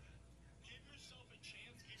edition.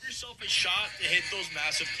 Give yourself a shot to hit those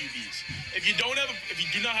massive QBs. If you do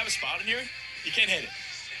not have a spot in here, you can't hit it.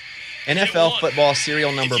 NFL football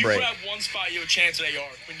serial number if you break. grab one spot, you have a chance at AR.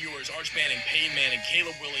 Quinn Ewers, Arch Manning, Peyton Manning,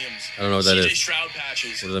 Caleb Williams. I don't know what that CJ is. Stroud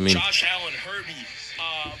patches. What does that mean? Josh Allen, Herbie,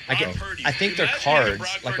 Brock Purdy. I think they're Imagine having cards,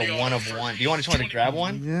 Brock like Purdy a on one of for one. Do you want to grab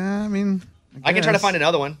one? Yeah, I mean, I can try to guess. find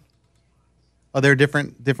another one. Oh, there are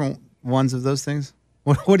different ones of those things.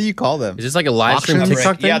 What do you call them? Is this like a live stream Auctions?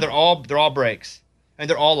 TikTok thing? Yeah, they're all breaks, and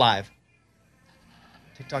they're all live.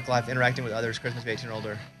 TikTok live, interacting with others. Christmas be 18 or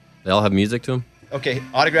older. They all have music to them. Okay,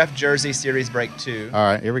 autographed jersey series break 2. All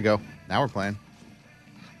right, here we go. Now we're playing.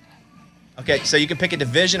 Okay, so you can pick a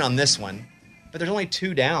division on this one, but there's only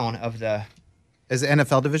 2 down of the. Is it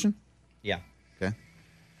NFL division? Yeah, Okay.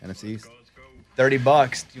 NFC East. $30. Do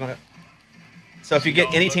you want to? So if you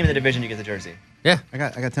get any team in the division, you get the jersey. Yeah, I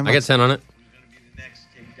got 10 I got 10 on it.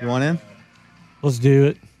 You want in? Let's do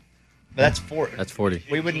it. But that's 4. That's 40.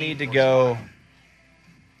 We would need to go.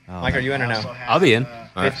 Mike, are you in or no? I'll be in. All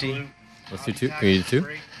right. 50. Let's do 2. Can you do 2?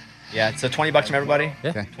 Yeah, so $20 from everybody. Yeah.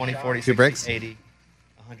 Okay. 20, 40, 2 60, breaks? 80,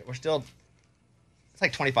 100. We're still. It's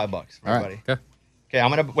like $25 from All right. everybody. Okay. Okay, I'm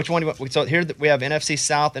gonna. Which one do you want? So here we have NFC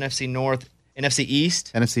South, NFC North, NFC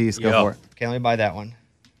East. NFC East, go Yep. for it. Okay, let me buy that one.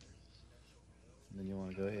 Then you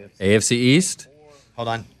want to go AFC. AFC East. Hold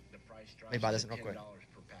on. Let me buy this one real quick.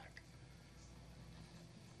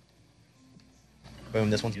 Boom,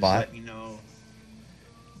 this one's bought. Let me know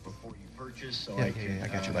before you purchase, so Yeah, I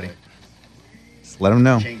got you, buddy. Just let them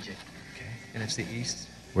know. change it. Okay, NFC East.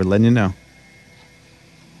 We're letting you know.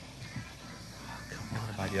 I'm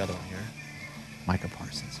gonna buy the other one here. Micah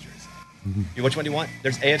Parsons jersey. Which one do you want?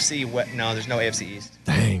 There's AFC West. No, there's no AFC East.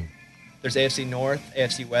 Dang. There's AFC North,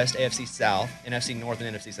 AFC West, AFC South, NFC North,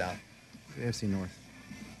 and NFC South. AFC North.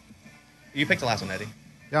 You picked the last one, Eddie.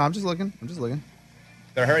 Yeah, I'm just looking.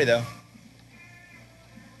 Better hurry though. What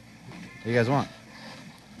do you guys want?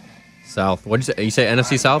 South. What did you say? You say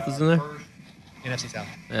NFC South is in there? NFC South.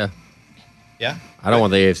 Yeah. Yeah. I don't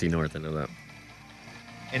want the AFC North. I know that.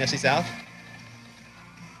 NFC South.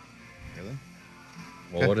 Really?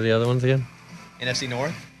 Well, what are the other ones again? NFC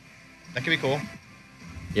North. That could be cool.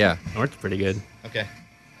 Yeah. North's pretty good. Okay.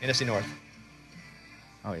 NFC North.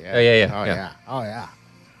 Oh yeah. Oh, yeah. Oh yeah. Oh yeah.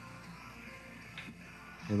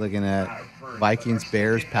 You're looking at Vikings,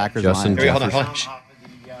 Bears, Packers, Justin Lions. Here we go, hold on, Jefferson. hold on. Shh.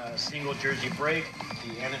 Off of the single jersey break,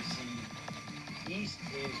 the NFC East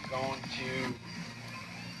is going to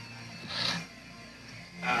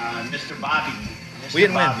Mr. Bobby. Mr. We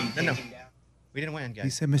didn't win. Bobby No. taking down We didn't win, He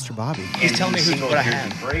guys. said Mr. Bobby. He's telling me the who's single what I jersey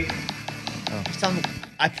have. break. He's telling me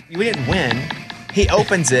we didn't win. He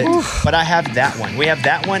opens it, but I have that one. We have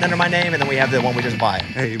that one under my name, and then we have the one we just buy.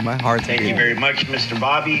 Hey, my heart's Thank you very much, Mr.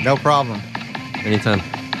 Bobby. No problem. Anytime.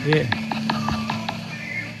 Yeah.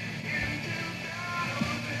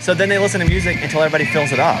 So then they listen to music until everybody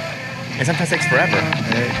fills it up. And sometimes it takes forever.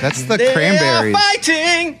 Hey, that's the They Cranberries. are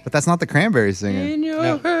fighting! But that's not the Cranberries singing. No.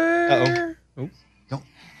 Uh-oh. Don't. Did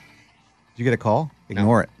you get a call?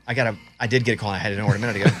 Ignore it. I did get a call. I had to ignore it a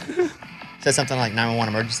minute ago. Said something like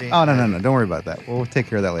 911 emergency. Oh, no. Don't worry about that. We'll take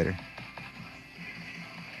care of that later.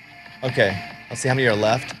 Okay. Let's see how many are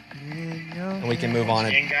left. And we can move on.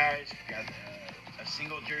 Again, guys, got a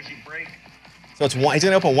single jersey break. So it's one. He's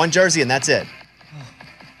going to open one jersey, and that's it.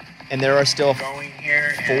 And there are still Going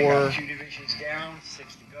here. And I 4. got 2 divisions down,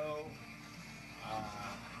 6 to go.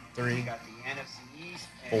 3. We got the NFC East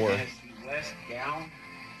and 4. NFC West down.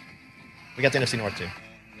 We got the NFC North, too.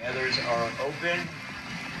 And the others are open.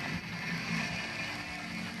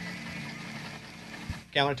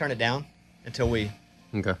 Okay, I'm going to turn it down until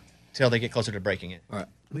they get closer to breaking it. All right.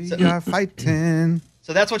 We are fighting.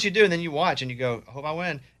 So that's what you do, and then you watch, and you go, I hope I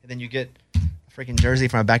win. And then you get a freaking jersey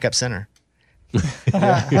from a backup center. No,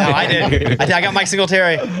 I did. I got Mike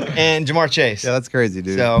Singletary and Jamar Chase. Yeah, that's crazy,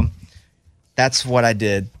 dude. So that's what I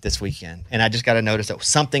did this weekend. And I just got to notice that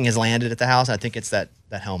something has landed at the house. I think it's that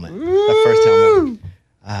helmet, the first helmet.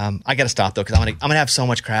 I got to stop, though, because I'm gonna have so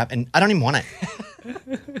much crap, and I don't even want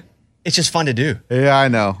it. It's just fun to do. Yeah, I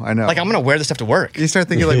know. Like, I'm going to wear this stuff to work. You start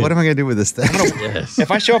thinking, like, what am I going to do with this thing? If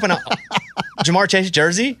I show up in a Jamar Chase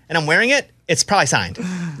jersey and I'm wearing it, it's probably signed.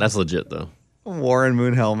 That's legit, though. Warren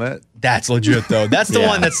Moon helmet. That's legit, though. That's the Yeah.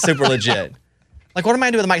 one that's super legit. Like, what am I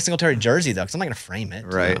going to do with a Mike Singletary jersey, though? Because I'm not going to frame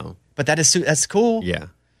it. Right. No. But that's cool. Yeah.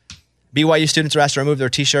 BYU students were asked to remove their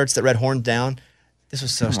T-shirts that read horns down. This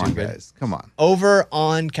was so Come on, stupid. guys. Come on. Over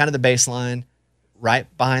on kind of the baseline, right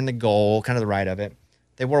behind the goal, kind of the right of it,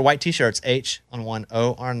 they wore white T-shirts, H on one,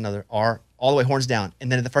 O on another, R, all the way horns down.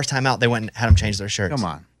 And then the first time out, they went and had them change their shirts. Come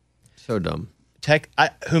on. So dumb.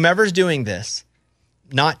 Whomever's doing this,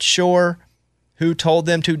 not sure who told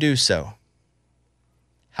them to do so.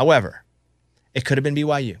 However, it could have been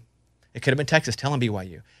BYU. It could have been Texas telling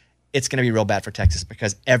BYU. It's going to be real bad for Texas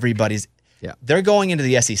because they're going into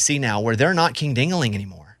the SEC now where they're not King Dingaling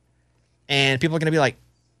anymore. And people are going to be like,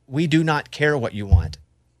 we do not care what you want.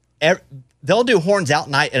 They'll do horns out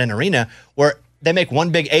night at an arena where they make one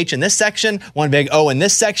big H in this section, one big O in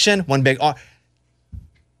this section, one big R.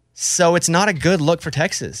 So it's not a good look for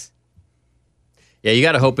Texas. Yeah, you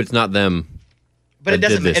got to hope it's not them. But it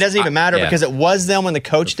doesn't even matter because it was them when the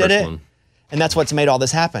coach did it. And that's what's made all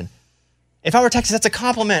this happen. If I were Texas, that's a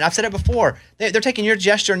compliment. I've said it before. They're taking your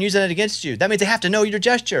gesture and using it against you. That means they have to know your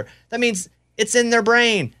gesture. That means it's in their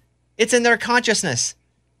brain. It's in their consciousness.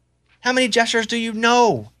 How many gestures do you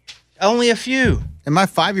know? Only a few. And my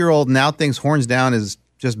 5-year-old now thinks horns down is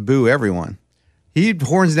just boo everyone. He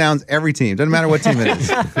horns downs every team. Doesn't matter what team it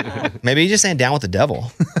is. Maybe he's just saying down with the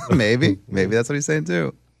devil. Maybe that's what he's saying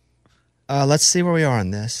too. Let's see where we are on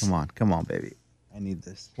this. Come on, baby. I need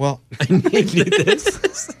this. Well, I need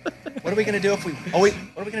this. What are we gonna do if we? What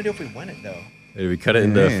are we gonna do if we win it though? Maybe we cut it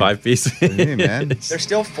into 5 pieces. Hey, man. There's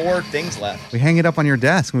still 4 things left. We hang it up on your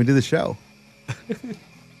desk when we do the show.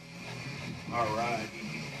 All right.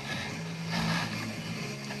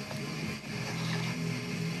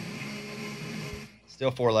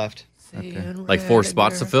 Still 4 left. Okay. Like 4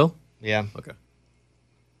 spots to fill? Yeah. Okay.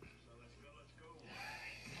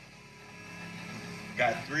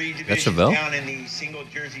 Got 3 That's divisions Chevelle? down in the single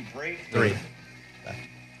jersey break. 3.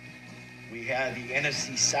 We have the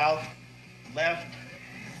NFC South left,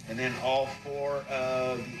 and then all 4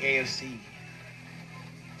 of the AFC.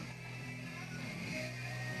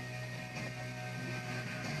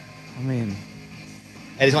 I mean,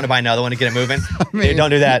 Eddie's want to buy another one to get it moving. Dude, don't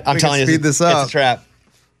do that. I'm we telling can you, speed this up. It's a trap.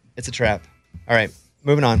 It's a trap. All right,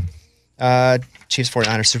 moving on. Chiefs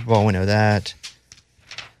 49ers Super Bowl. We know that.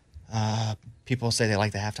 People say they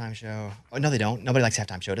like the halftime show. Oh, no, they don't. Nobody likes the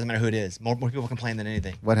halftime show. It doesn't matter who it is. More people complain than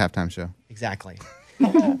anything. what halftime show? Exactly.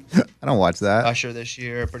 I don't watch that. Usher this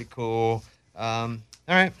year, pretty cool. All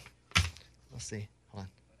right. Let's see. Hold on.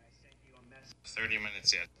 30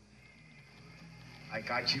 minutes yet. I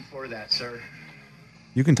got you for that, sir.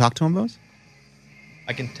 You can talk to him, Bose?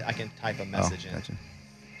 I can type a message in. Gotcha.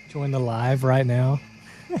 Join the live right now.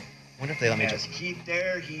 Wonder if they let me Has just Keith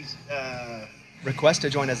there? He's request to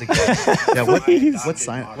join as a guest. Yeah, what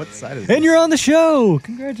side is it? And you're on the show.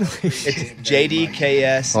 Congratulations. It's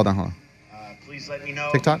JDKS. Hold on. please let me know.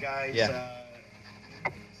 TikTok? If you guys, Yeah.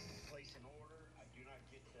 place an order. I do not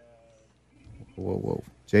get Whoa.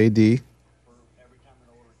 JD. for every time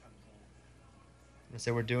an order comes in.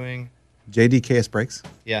 So we're doing. JDKS breaks.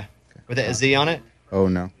 Yeah. Okay. With a Z on it? Oh,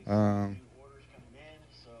 no.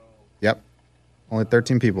 Yep. Only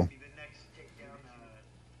 13 people.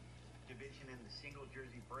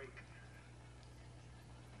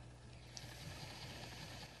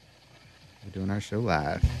 We're doing our show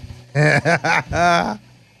live. All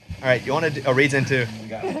right, you want a reason to? We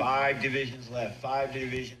got 5 divisions left. 5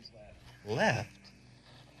 divisions left. Left?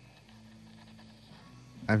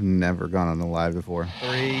 I've never gone on the live before.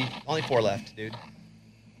 3. Only 4 left, dude.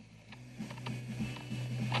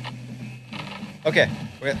 Okay,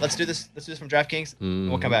 let's do this. Let's do this from DraftKings. And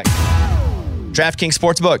we'll come back. DraftKings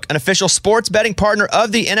Sportsbook, an official sports betting partner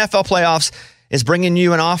of the NFL playoffs, is bringing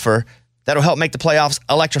you an offer that'll help make the playoffs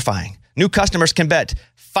electrifying. New customers can bet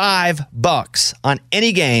 $5 on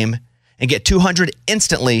any game and get $200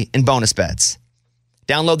 instantly in bonus bets.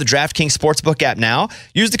 Download the DraftKings Sportsbook app now.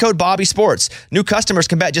 Use the code BobbySports. New customers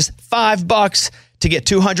can bet just $5 to get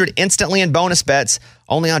 $200 instantly in bonus bets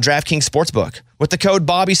only on DraftKings Sportsbook. With the code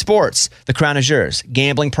BobbySports, the crown is yours.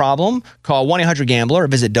 Gambling problem? Call 1-800-GAMBLER or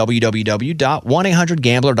visit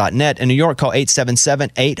www.1800gambler.net. In New York, call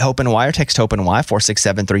 877-8-HOPE-NY or text HOPE-NY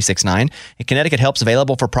 467-369. In Connecticut, help's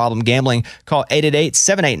available for problem gambling. Call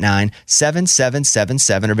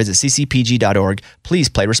 888-789-7777 or visit ccpg.org. Please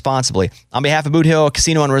play responsibly. On behalf of Boot Hill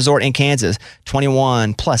Casino and Resort in Kansas,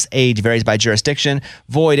 21 plus age varies by jurisdiction.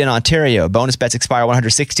 Void in Ontario. Bonus bets expire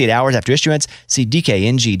 168 hours after issuance. See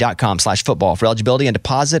dkng.com/football for eligibility and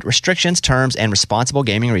deposit restrictions, terms, and responsible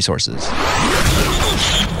gaming resources.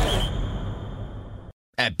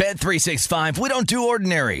 At Bet365, we don't do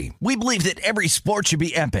ordinary. We believe that every sport should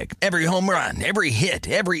be epic. Every home run, every hit,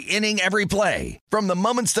 every inning, every play. From the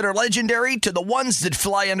moments that are legendary to the ones that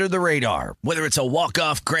fly under the radar. Whether it's a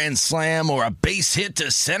walk-off grand slam or a base hit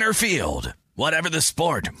to center field. Whatever the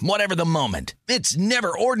sport, whatever the moment, it's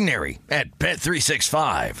never ordinary at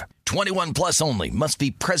Bet365. 21 plus only. Must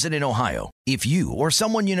be present in Ohio. If you or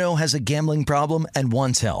someone you know has a gambling problem and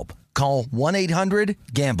wants help, call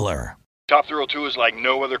 1-800-GAMBLER. Top Thrill 2 is like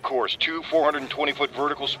no other course. 2 420-foot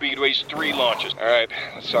vertical speedways, 3 launches. All right,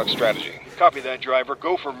 let's talk strategy. Copy that, driver.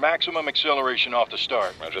 Go for maximum acceleration off the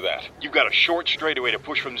start. Roger that. You've got a short straightaway to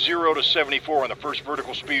push from 0 to 74 on the first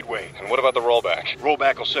vertical speedway. And what about the rollback?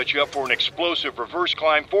 Rollback will set you up for an explosive reverse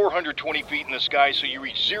climb 420 feet in the sky so you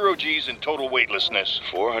reach 0 G's in total weightlessness.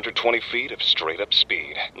 420 feet of straight-up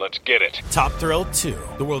speed. Let's get it. Top Thrill 2,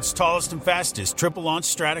 the world's tallest and fastest triple-launch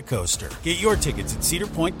strata coaster. Get your tickets at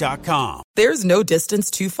cedarpoint.com. There's no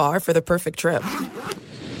distance too far for the perfect trip.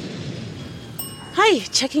 Hi,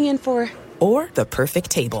 checking in for... Or the perfect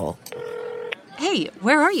table. Hey,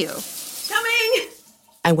 where are you? Coming!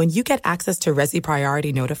 And when you get access to Resi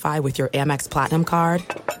Priority Notify with your Amex Platinum card...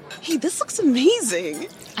 Hey, this looks amazing.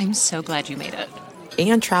 I'm so glad you made it.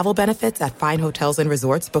 And travel benefits at fine hotels and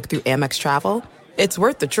resorts booked through Amex Travel, it's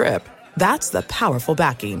worth the trip. That's the powerful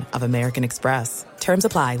backing of American Express. Terms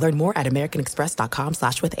apply. Learn more at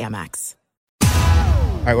americanexpress.com/withAmex.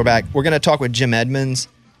 All right, we're back. We're going to talk with Jim Edmonds.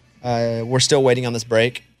 We're still waiting on this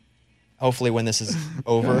break. Hopefully when this is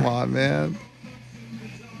over. Come on, man.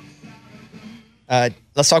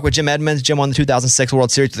 Let's talk with Jim Edmonds. Jim won the 2006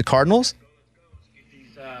 World Series with the Cardinals.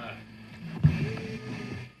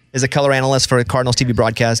 Is a color analyst for the Cardinals TV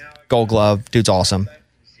broadcast. Gold Glove. Dude's awesome.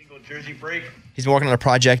 Single jersey break. He's been working on a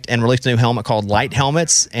project and released a new helmet called Light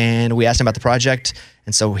Helmets, and we asked him about the project,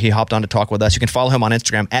 and so he hopped on to talk with us. You can follow him on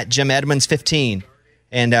Instagram at JimEdmonds15.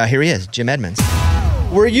 And here he is, Jim Edmonds.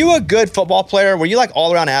 Were you a good football player? Were you like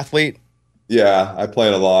all-around athlete? Yeah, I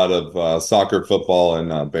played a lot of soccer, football,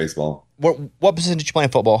 and baseball. What position did you play in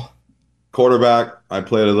football? Quarterback. I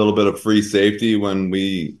played a little bit of free safety when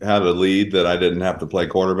we had a lead that I didn't have to play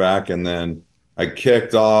quarterback, and then I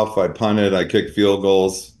kicked off, I punted, I kicked field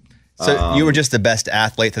goals. So you were just the best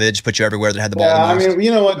athlete, so they just put you everywhere that had the ball. Yeah, I mean, you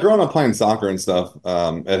know what? Growing up playing soccer and stuff,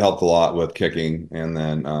 it helped a lot with kicking, and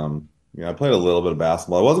then I played a little bit of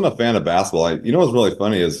basketball. I wasn't a fan of basketball. You know what's really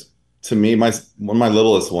funny is, to me, my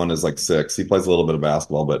littlest one is like 6. He plays a little bit of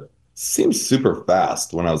basketball, but seems super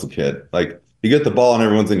fast when I was a kid. Like, you get the ball and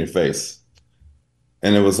everyone's in your face.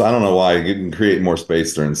 And it was, I don't know why, you can create more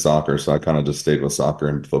space during soccer, so I kind of just stayed with soccer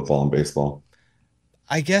and football and baseball.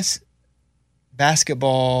 I guess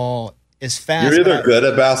basketball is fast. You're either good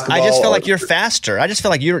at basketball. I just feel like you're faster. I just feel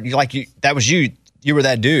like you that was you. You were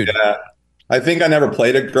that dude. Yeah. I think I never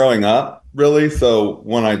played it growing up, really. So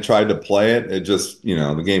when I tried to play it, it just,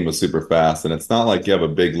 the game was super fast. And it's not like you have a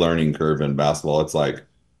big learning curve in basketball. It's like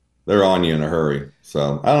they're on you in a hurry.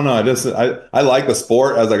 So I don't know. I like the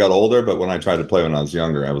sport as I got older, but when I tried to play when I was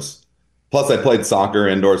younger, plus I played soccer,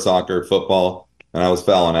 indoor soccer, football, and I was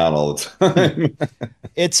fouling out all the time.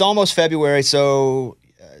 It's almost February, so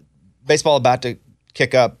baseball about to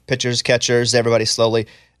kick up, pitchers, catchers, everybody slowly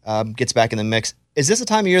gets back in the mix. Is this a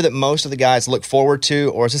time of year that most of the guys look forward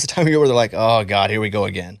to, or is this a time of year where they're like, oh, God, here we go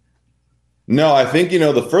again? No, I think,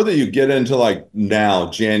 the further you get into like now,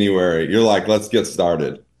 January, you're like, let's get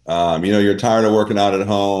started. You're tired of working out at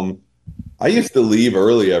home. I used to leave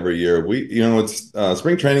early every year. It's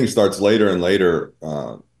spring training starts later and later.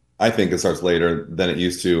 I think it starts later than it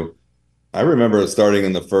used to. I remember it starting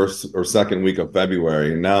in the first or second week of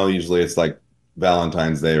February. Now, usually it's like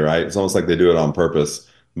Valentine's Day, right? It's almost like they do it on purpose.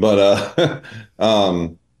 But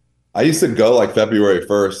I used to go like February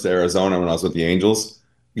 1st to Arizona when I was with the Angels,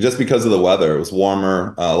 just because of the weather. It was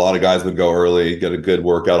warmer. A lot of guys would go early, get a good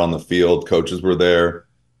workout on the field. Coaches were there.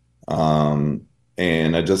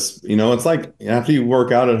 And I just, it's like after you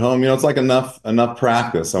work out at home, it's like enough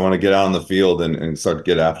practice. I want to get out on the field and start to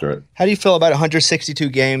get after it. How do you feel about 162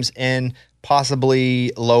 games and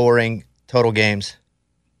possibly lowering total games?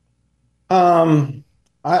 I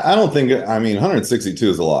don't think, 162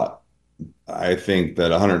 is a lot. I think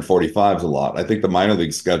that 145 is a lot. I think the minor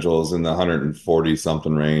league schedule is in the 140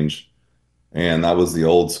 something range. And that was the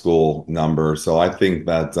old school number. So I think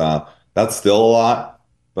that that's still a lot.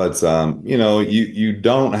 But, you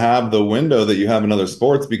don't have the window that you have in other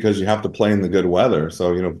sports because you have to play in the good weather.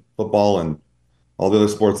 So, football and all the other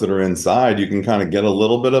sports that are inside, you can kind of get a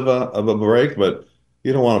little bit of a break, but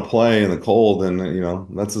you don't want to play in the cold. And,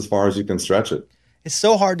 that's as far as you can stretch it. It's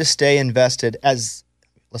so hard to stay invested as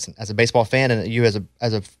a baseball fan and you as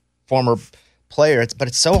a former player, but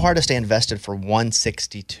it's so hard to stay invested for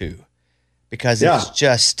 162 because it's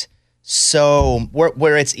just so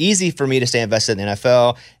where it's easy for me to stay invested in the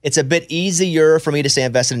NFL. It's a bit easier for me to stay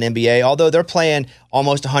invested in NBA, although they're playing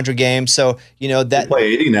almost 100 games. So, that they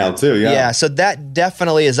play 80 now too. Yeah. Yeah. So that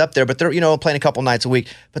definitely is up there, but they're, playing a couple nights a week.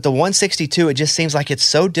 But the 162, it just seems like it's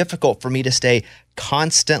so difficult for me to stay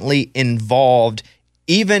constantly involved,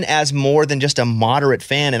 even as more than just a moderate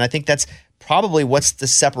fan. And I think that's probably what's the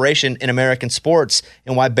separation in American sports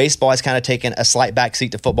and why baseball has kind of taken a slight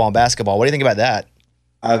backseat to football and basketball. What do you think about that?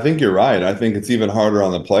 I think you're right. I think it's even harder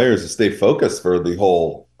on the players to stay focused for the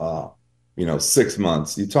whole, 6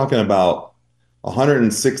 months. You're talking about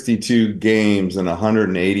 162 games in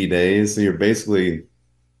 180 days. So you're basically,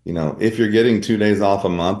 if you're getting 2 days off a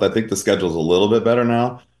month, I think the schedule's a little bit better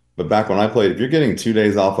now. But back when I played, if you're getting 2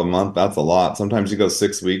 days off a month, that's a lot. Sometimes you go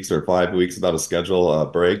 6 weeks or 5 weeks without a schedule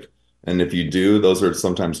break. And if you do, those are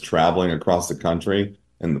sometimes traveling across the country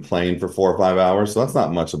in the plane for 4 or 5 hours. So that's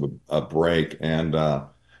not much of a break. And I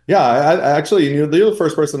actually, you're the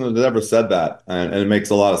first person that ever said that. And it makes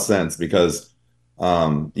a lot of sense because,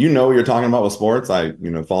 what you're talking about with sports. I,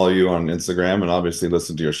 follow you on Instagram and obviously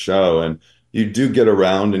listen to your show. And you do get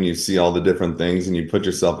around and you see all the different things and you put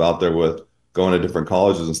yourself out there with going to different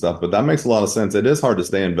colleges and stuff. But that makes a lot of sense. It is hard to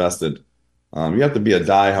stay invested. You have to be a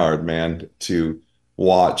diehard man to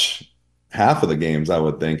watch half of the games, I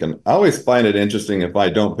would think. And I always find it interesting if I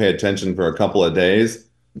don't pay attention for a couple of days.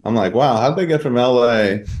 I'm like, wow, how'd they get from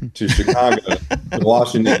LA to Chicago to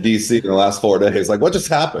Washington, D.C. in the last 4 days? Like, what just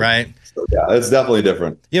happened? Right. So, yeah, it's definitely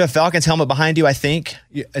different. You have a Falcons helmet behind you, I think.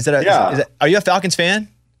 Are you a Falcons fan?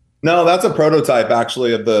 No, that's a prototype,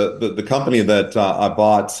 actually, of the company that I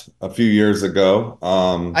bought a few years ago.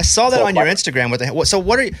 I saw that on your Instagram. So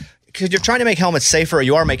what are you, because you're trying to make helmets safer, or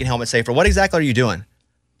you are making helmets safer. What exactly are you doing?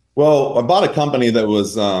 Well, I bought a company that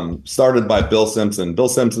was started by Bill Simpson. Bill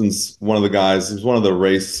Simpson's one of the guys. He's one of the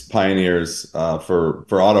race pioneers for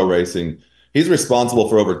auto racing. He's responsible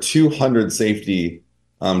for over 200 safety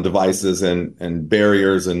devices and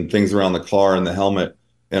barriers and things around the car and the helmet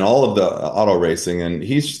and all of the auto racing. And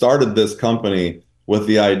he started this company with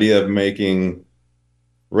the idea of making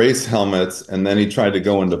race helmets, and then he tried to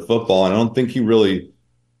go into football. And I don't think he really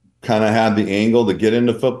kind of had the angle to get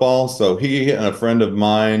into football. So he and a friend of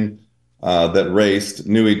mine that raced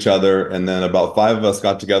knew each other. And then about 5 of us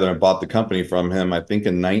got together and bought the company from him, I think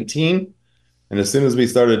in 19. And as soon as we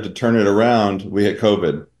started to turn it around, we hit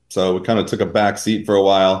COVID. So we kind of took a back seat for a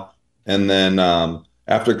while. And then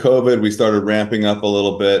after COVID, we started ramping up a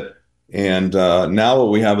little bit. And now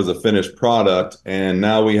what we have is a finished product. And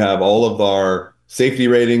now we have all of our safety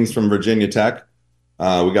ratings from Virginia Tech.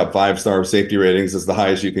 We got 5-star safety ratings. It's the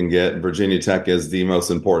highest you can get. Virginia Tech is the most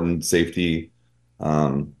important safety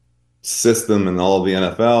system in all of the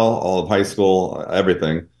NFL, all of high school,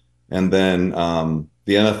 everything. And then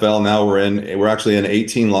the NFL, now we're actually in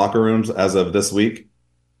 18 locker rooms as of this week.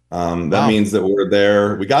 That means that we're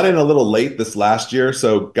there. We got in a little late this last year,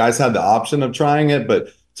 so guys had the option of trying it,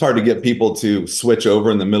 but it's hard to get people to switch over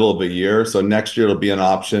in the middle of a year. So next year it'll be an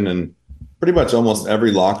option and pretty much almost every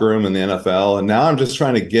locker room in the NFL. And now I'm just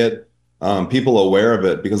trying to get people aware of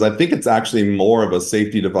it, because I think it's actually more of a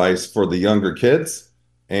safety device for the younger kids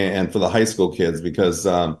and for the high school kids, because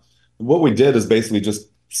what we did is basically just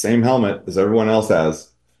same helmet as everyone else has,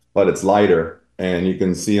 but it's lighter. And you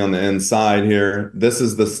can see on the inside here, this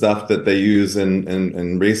is the stuff that they use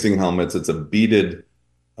in racing helmets. It's a beaded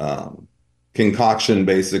concoction,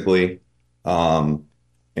 basically. So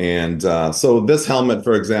this helmet,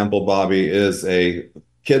 for example, Bobby, is a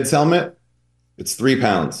kid's helmet. It's 3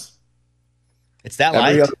 pounds. It's that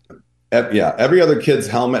light? Every other kid's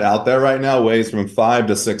helmet out there right now weighs from 5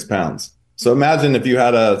 to 6 pounds. So imagine if you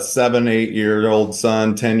had a 7, 8-year-old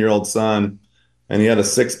son, 10-year-old son, and he had a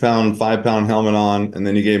 6-pound, 5-pound helmet on, and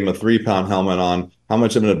then you gave him a 3-pound helmet on, how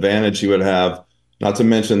much of an advantage he would have. Not to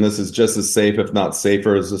mention, this is just as safe, if not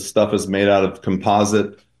safer, as this stuff is made out of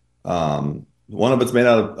composite. One of it's made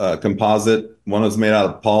out of composite, one is made out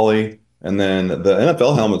of poly, and then the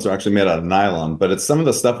NFL helmets are actually made out of nylon. But it's some of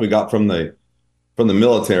the stuff we got from the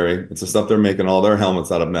military. It's the stuff they're making all their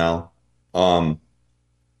helmets out of now.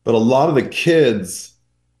 But a lot of the kids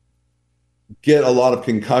get a lot of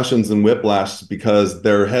concussions and whiplash because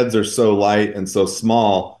their heads are so light and so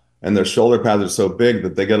small, and their shoulder pads are so big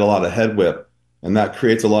that they get a lot of head whip. And that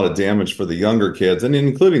creates a lot of damage for the younger kids, and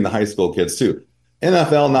including the high school kids too.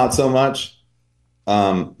 NFL, not so much.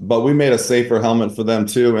 But we made a safer helmet for them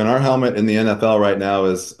too. And our helmet in the NFL right now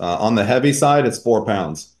is on the heavy side, it's 4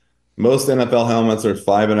 pounds. Most NFL helmets are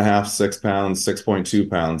 5.5, 6 pounds, 6.2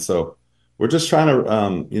 pounds. So we're just trying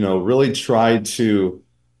to, really try to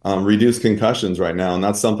reduce concussions right now. And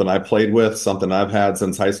that's something I played with, something I've had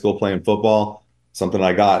since high school playing football, something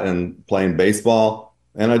I got in playing baseball.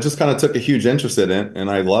 And I just kind of took a huge interest in it,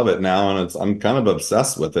 and I love it now. And I'm kind of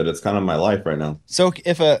obsessed with it. It's kind of my life right now. So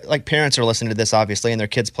if parents are listening to this, obviously, and their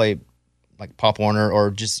kids play like Pop Warner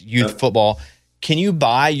or just youth football, can you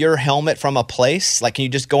buy your helmet from a place? Like, can you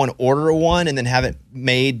just go and order one and then have it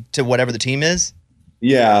made to whatever the team is?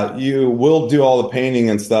 Yeah, you will do all the painting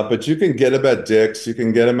and stuff, but you can get them at Dick's. You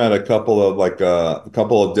can get them at a couple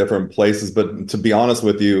of different places. But to be honest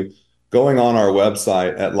with you, going on our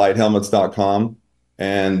website at lighthelmets.com,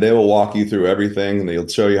 and they will walk you through everything. They'll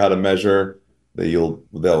show you how to measure.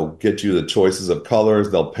 They'll get you the choices of colors.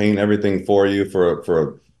 They'll paint everything for you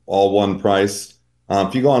for all one price.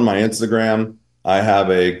 If you go on my Instagram, I have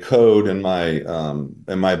a code in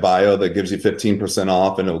my bio that gives you 15%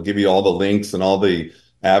 off, and it will give you all the links and all the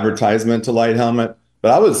advertisement to Light Helmet.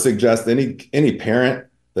 But I would suggest any parent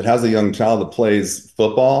that has a young child that plays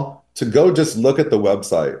football to go just look at the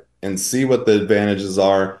website and see what the advantages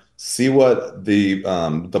are, see what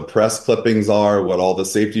the press clippings are, what all the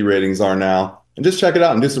safety ratings are now, and just check it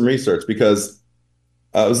out and do some research, because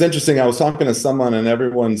it was interesting. I was talking to someone, and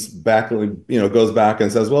everyone's goes back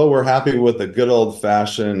and says, well, we're happy with the good old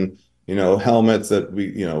fashioned, helmets that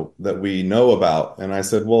we know about. And I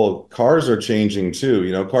said, well, cars are changing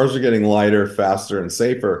too. Cars are getting lighter, faster, and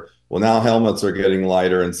safer. Well, now helmets are getting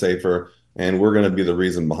lighter and safer, and we're going to be the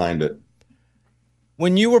reason behind it.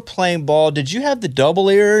 When you were playing ball, did you have the double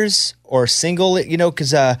ears or single?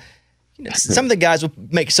 Because some of the guys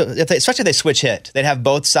would make especially if they switch hit, they'd have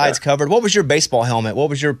both sides covered. What was your baseball helmet? What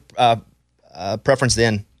was your preference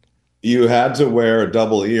then? You had to wear a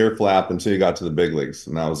double ear flap until you got to the big leagues,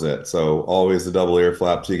 and that was it. So always the double ear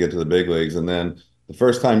flap till you get to the big leagues, and then the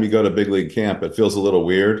first time you go to big league camp, it feels a little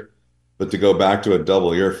weird, but to go back to a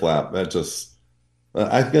double ear flap, that just.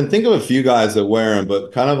 I can think of a few guys that wear them,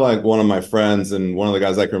 but kind of like one of my friends, and one of the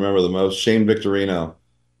guys I can remember the most, Shane Victorino,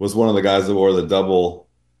 was one of the guys that wore the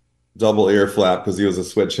double ear flap because he was a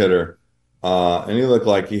switch hitter. And he looked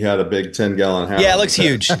like he had a big 10-gallon hat. Yeah, it looks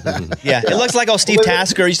huge. Yeah, it looks like Steve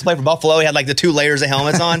Tasker used to play for Buffalo. He had like the 2 layers of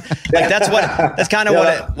helmets on. Like that's kind of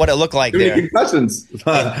what it looked like there.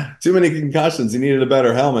 Too many concussions. He needed a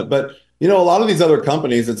better helmet. But a lot of these other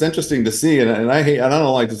companies, it's interesting to see, and I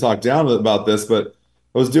don't like to talk down about this, but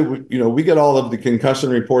we get all of the concussion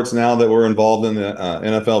reports now that we're involved in the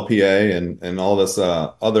NFLPA and all this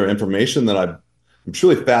other information that I'm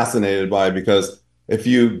truly fascinated by, because if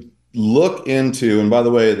you look into, and by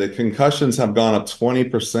the way, the concussions have gone up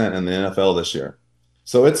 20% in the NFL this year.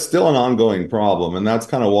 So it's still an ongoing problem. And that's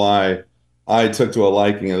kind of why I took to a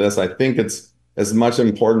liking of this. I think it's as much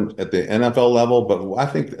important at the NFL level, but I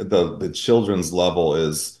think the children's level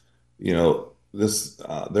is, there's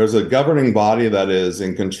a governing body that is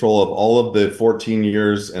in control of all of the 14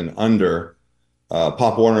 years and under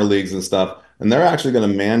Pop Warner leagues and stuff. And they're actually going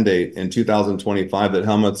to mandate in 2025 that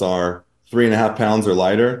helmets are 3.5 pounds or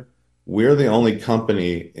lighter. We're the only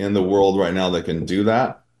company in the world right now that can do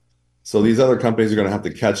that. So these other companies are going to have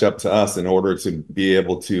to catch up to us in order to be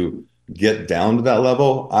able to get down to that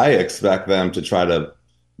level. I expect them to try to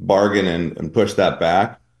bargain and push that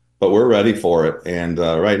back, but we're ready for it. And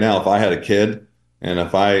right now, if I had a kid, and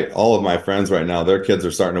all of my friends right now, their kids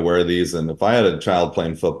are starting to wear these, and if I had a child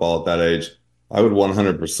playing football at that age, I would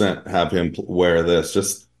 100% have him wear this.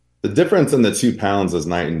 Just the difference in the 2 pounds is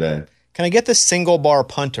night and day. Can I get the single bar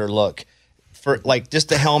punter look for like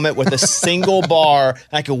just a helmet with a single bar,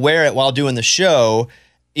 and I could wear it while doing the show?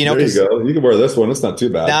 You know, there you go. You can wear this one. It's not too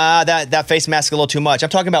bad. Nah, that face mask is a little too much. I'm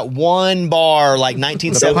talking about 1 bar, like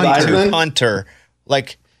 1972 punter.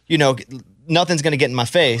 Like, you know, nothing's going to get in my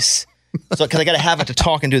face. So, because I got to have it to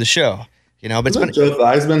talk and do the show. You know, but Joe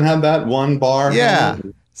Theismann had that 1 bar. Yeah.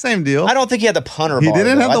 Same deal. I don't think he had the punter bar. He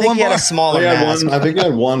didn't have the 1 bar. He had a smaller mask. I think he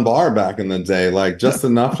had 1 bar back in the day, like just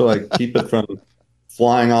enough to like keep it from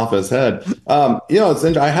flying off his head. You know, it's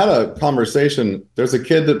interesting. I had a conversation. There's a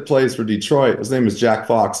kid that plays for Detroit. His name is Jack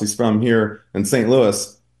Fox. He's from here in St.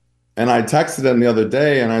 Louis. And I texted him the other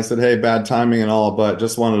day and I said, hey, bad timing and all, but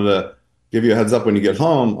just wanted to give you a heads up when you get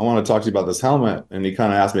home. I want to talk to you about this helmet. And he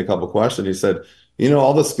kind of asked me a couple of questions. He said, you know,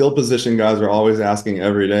 all the skill position guys are always asking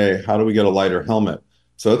every day, how do we get a lighter helmet?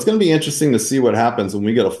 So it's going to be interesting to see what happens when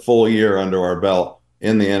we get a full year under our belt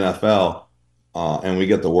in the NFL. And we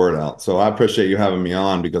get the word out. So I appreciate you having me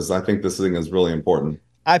on because I think this thing is really important.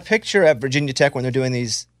 I picture at Virginia Tech when they're doing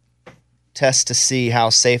these tests to see how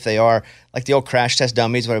safe they are, like the old crash test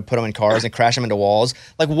dummies where they put them in cars and crash them into walls.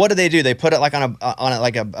 Like, what do? They put it like on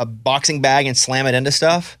a boxing bag and slam it into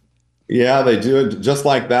stuff? Yeah, they do it just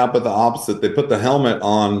like that, but the opposite. They put the helmet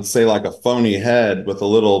on, say, like a phony head with a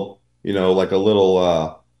little, you know, like a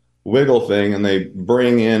little wiggle thing, and they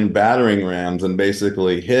bring in battering rams and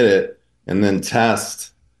basically hit it and then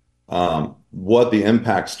test what the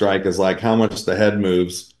impact strike is like, how much the head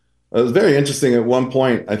moves. It was very interesting. At one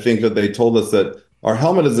point, I think that they told us that our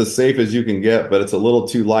helmet is as safe as you can get, but it's a little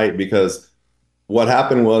too light because what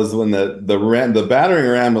happened was when the battering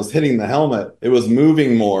ram was hitting the helmet, it was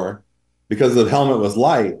moving more because the helmet was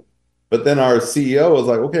light. But then our CEO was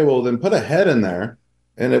like, okay, well, then put a head in there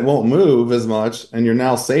and it won't move as much and you're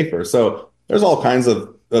now safer. So there's all kinds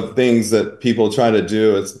of things that people try to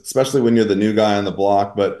do, especially when you're the new guy on the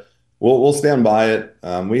block, but we'll stand by it.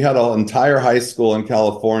 We had an entire high school in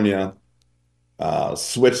California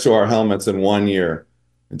switch to our helmets in 1 year.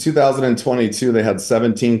 In 2022, they had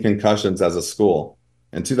 17 concussions as a school.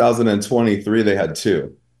 In 2023, they had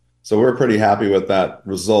 2. So we're pretty happy with that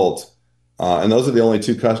result. And those are the only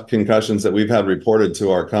 2 concussions that we've had reported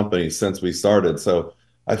to our company since we started. So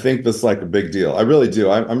I think this is like a big deal. I really do.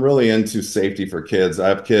 I'm really into safety for kids. I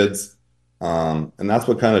have kids, and that's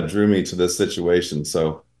what kind of drew me to this situation.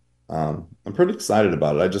 So I'm pretty excited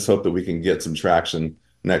about it. I just hope that we can get some traction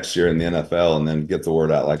next year in the NFL and then get the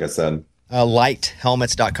word out, like I said.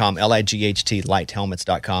 Lighthelmets.com, L-I-G-H-T,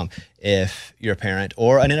 lighthelmets.com, if you're a parent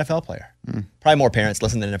or an NFL player. Probably more parents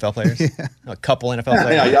listen than NFL players. Yeah. A couple NFL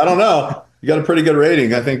players. Yeah, I don't know. You got a pretty good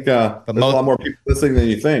rating. I think there's a lot more people listening than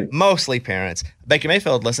you think. Mostly parents. Baker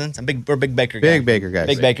Mayfield listens. We're big Baker guys. Big Baker guys.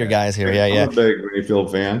 Big Baker guys here. Yeah, yeah. I'm a big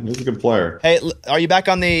Mayfield fan. He's a good player. Hey, are you back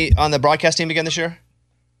on the broadcast team again this year?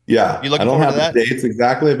 Yeah. You looking I don't forward have to the that? dates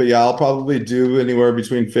exactly, but yeah, I'll probably do anywhere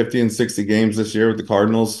between 50 and 60 games this year with the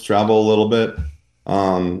Cardinals, travel a little bit.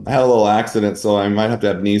 I had a little accident, so I might have to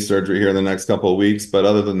have knee surgery here in the next couple of weeks. But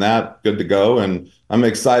other than that, good to go. And I'm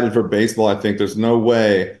excited for baseball. I think there's no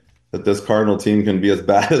way that this Cardinal team can be as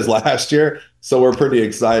bad as last year. So we're pretty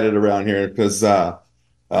excited around here because they're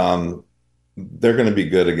going to be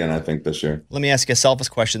good again, I think, this year. Let me ask you a selfish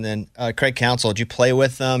question then. Craig Counsell, did you play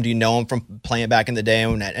with him? Do you know him from playing back in the day?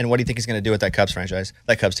 And what do you think he's going to do with that Cubs franchise,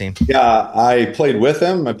 that Cubs team? Yeah, I played with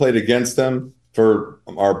him. I played against him for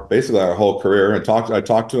basically our whole career. I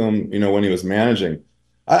talked to him, when he was managing.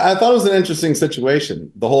 I thought it was an interesting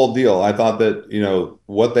situation, the whole deal. I thought that,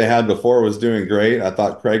 what they had before was doing great. I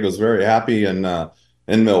thought Craig was very happy in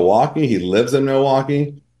Milwaukee. He lives in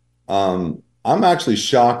Milwaukee. I'm actually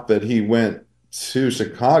shocked that he went to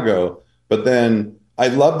Chicago, but then I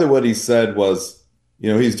loved that what he said was,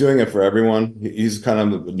 he's doing it for everyone. He's kind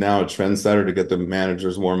of now a trendsetter to get the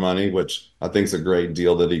managers more money, which I think is a great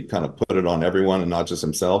deal that he kind of put it on everyone and not just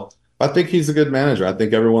himself. I think he's a good manager. I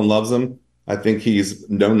think everyone loves him. I think he's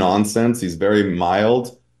no nonsense. He's very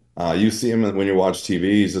mild. You see him when you watch TV.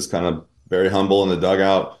 He's just kind of very humble in the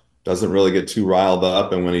dugout, doesn't really get too riled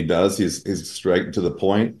up. And when he does, he's straight to the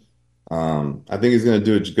point. I think he's going to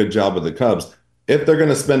do a good job with the Cubs. If they're going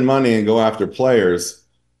to spend money and go after players,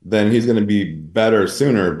 then he's going to be better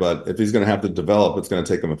sooner. But if he's going to have to develop, it's going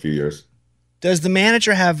to take him a few years. Does the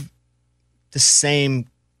manager have the same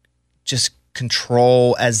just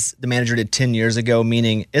control as the manager did 10 years ago?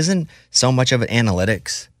 Meaning, isn't so much of it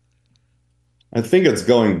analytics? I think it's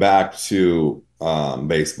going back to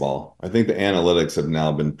baseball. I think the analytics have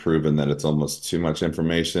now been proven that it's almost too much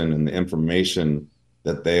information, and the information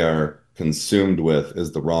that they are consumed with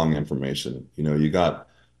is the wrong information. You got,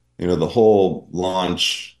 the whole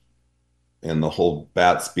launch and the whole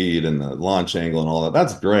bat speed and the launch angle and all that.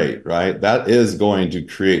 That's great, right? That is going to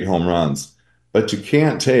create home runs. But you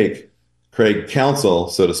can't take Craig Counsell,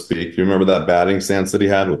 so to speak. You remember that batting stance that he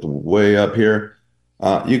had with the way up here?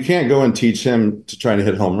 You can't go and teach him to try to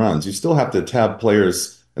hit home runs. You still have to have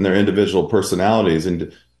players and their individual personalities.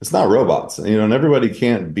 And it's not robots, and everybody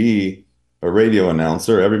can't be a radio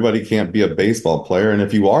announcer. Everybody can't be a baseball player. And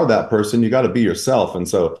if you are that person, you got to be yourself. And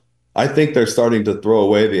so I think they're starting to throw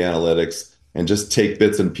away the analytics and just take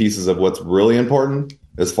bits and pieces of what's really important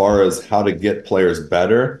as far as how to get players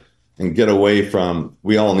better and get away from,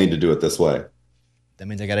 we all need to do it this way. That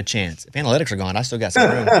means I got a chance. If analytics are gone, I still got some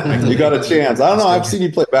room. You got a chance. I don't know. I've seen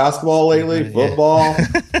you play basketball lately, football.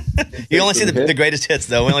 You only see the greatest hits,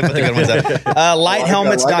 though. We only put the good ones up.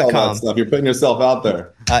 Lighthelmets.com. You're putting yourself out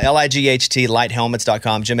there. LIGHT,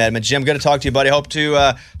 lighthelmets.com. Jim Edmonds. Jim, good to talk to you, buddy. Hope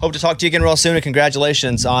to talk to you again real soon, and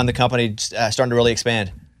congratulations on the company starting to really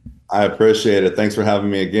expand. I appreciate it. Thanks for having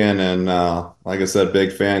me again. And like I said,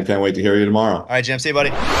 big fan. Can't wait to hear you tomorrow. All right, Jim. See you,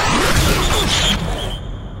 buddy.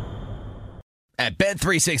 At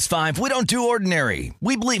Bet365, we don't do ordinary.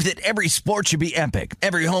 We believe that every sport should be epic.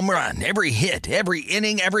 Every home run, every hit, every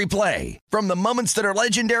inning, every play. From the moments that are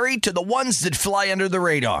legendary to the ones that fly under the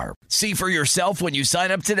radar. See for yourself when you sign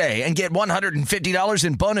up today and get $150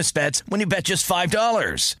 in bonus bets when you bet just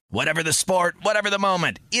 $5. Whatever the sport, whatever the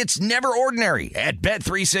moment, it's never ordinary at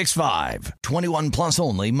Bet365. 21 plus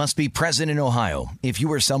only. Must be present in Ohio. If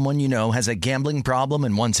you or someone you know has a gambling problem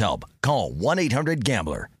and wants help, call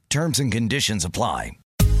 1-800-GAMBLER. Terms and conditions apply.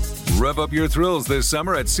 Rev up your thrills this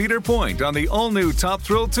summer at Cedar Point on the all-new Top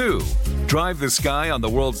Thrill 2. Drive the sky on the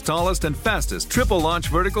world's tallest and fastest triple-launch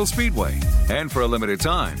vertical speedway. And for a limited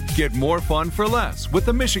time, get more fun for less with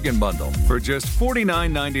the Michigan Bundle for just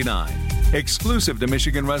 $49.99. Exclusive to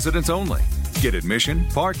Michigan residents only. Get admission,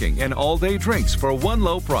 parking, and all-day drinks for one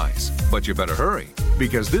low price. But you better hurry,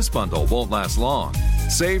 because this bundle won't last long.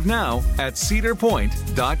 Save now at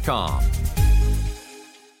cedarpoint.com.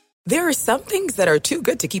 There are some things that are too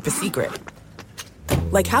good to keep a secret.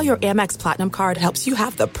 Like how your Amex Platinum card helps you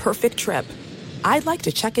have the perfect trip. I'd like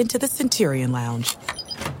to check into the Centurion Lounge.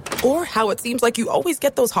 Or how it seems like you always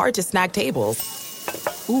get those hard-to-snag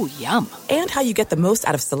tables. Ooh, yum. And how you get the most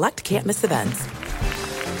out of select can't-miss events.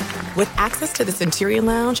 With access to the Centurion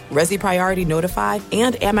Lounge, Resi Priority Notified,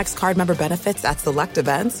 and Amex card member benefits at select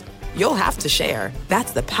events, you'll have to share.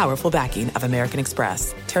 That's the powerful backing of American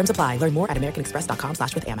Express. Terms apply. Learn more at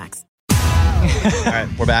americanexpress.com/withAmex. All right,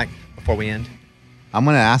 we're back. Before we end, I'm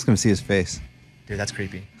going to ask him to see his face. Dude, that's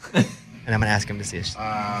creepy. And I'm going to ask him to see his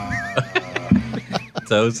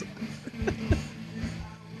toes.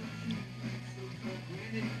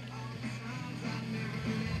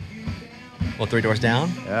 Well, 3 doors down?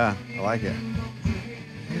 Yeah, I like it.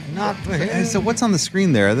 Not Hey, so what's on the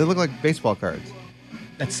screen there? They look like baseball cards.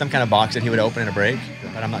 That's some kind of box that he would open in a break,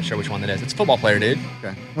 but I'm not sure which one that is. It's a football player, dude.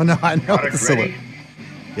 Okay. Well, no, I know Product the silhouette. ready?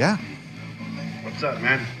 Yeah. What's up,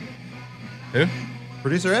 man? Who?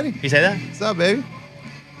 Producer Eddie. He say that? What's up, baby?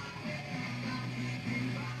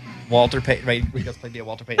 Walter Payton. Right, Rico's played the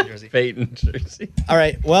Walter Payton jersey. Payton jersey. All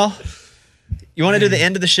right, well, you want to do the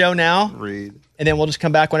end of the show now? Read. And then we'll just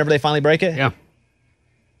come back whenever they finally break it? Yeah.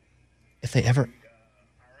 If they ever.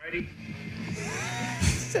 Alrighty. He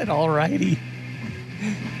said alrighty.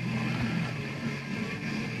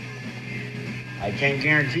 I can't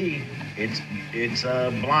guarantee it's a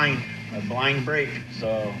blind break.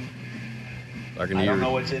 So Talking I to don't you.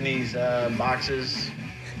 know what's in these boxes.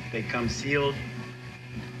 They come sealed,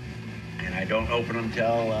 and I don't open them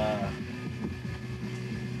till.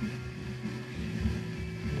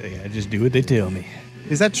 I just do what they tell me.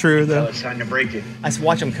 Is that true, Till though? it's time to break it. I just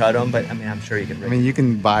watch them cut them, but I mean, I'm sure you could break I mean, you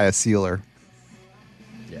can buy a sealer.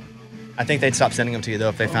 I think they'd stop sending them to you, though,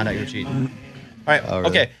 if they found out you were cheating. All right, Oh, really?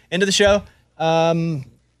 okay, end of the show. I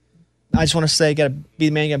just want to say, gotta be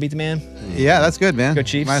the man, you gotta beat the man. Yeah, that's good, man. Go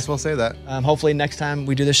Chiefs. Might as well say that. Hopefully next time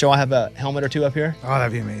we do this show, I'll have a helmet or two up here. Oh,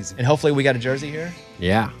 that'd be amazing. And hopefully we got a jersey here.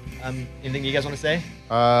 Yeah. Anything you guys want to say?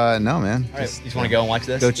 No, man. All right, you just want to go and watch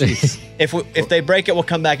this? Go Chiefs. If they break it, we'll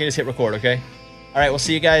come back and just hit record, okay? All right, we'll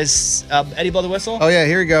see you guys. Eddie, blow the whistle. Oh, yeah,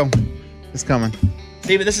 here we go. It's coming.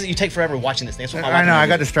 See, but you take forever watching this thing. That's what my I wife know, and I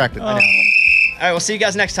got do. distracted. I know. All right, we'll see you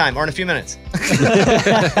guys next time or in a few minutes.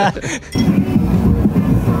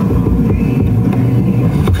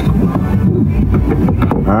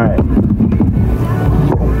 All right.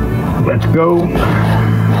 Let's go.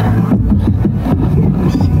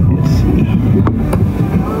 Let's see.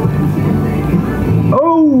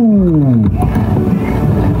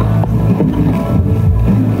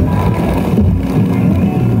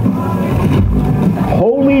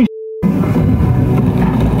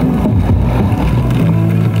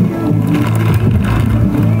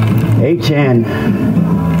 HN.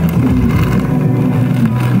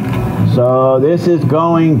 So this is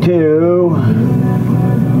going to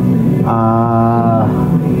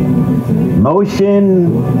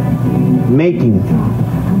motion making.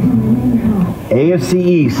 AFC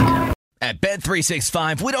East. At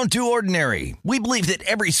Bet365, we don't do ordinary. We believe that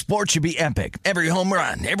every sport should be epic. Every home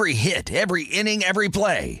run, every hit, every inning, every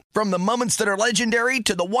play. From the moments that are legendary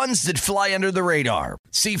to the ones that fly under the radar.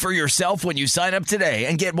 See for yourself when you sign up today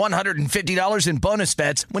and get $150 in bonus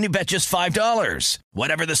bets when you bet just $5.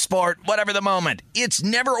 Whatever the sport, whatever the moment, it's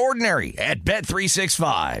never ordinary at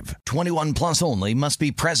Bet365. 21 plus only. Must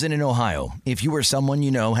be present in Ohio. If you or someone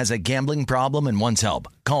you know has a gambling problem and wants help,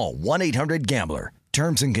 call 1-800-GAMBLER.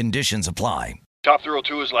 Terms and conditions apply. Top Thrill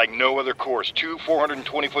 2 is like no other course. 2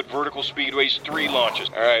 420-foot vertical speedways, 3 launches.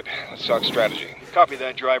 All right, let's talk strategy. Copy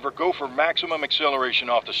that, driver. Go for maximum acceleration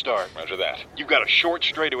off the start. Roger that. You've got a short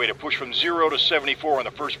straightaway to push from 0 to 74 on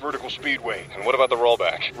the first vertical speedway. And what about the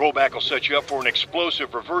rollback? Rollback will set you up for an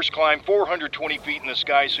explosive reverse climb 420 feet in the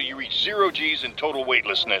sky so you reach 0 G's in total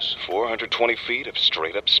weightlessness. 420 feet of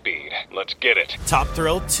straight-up speed. Let's get it. Top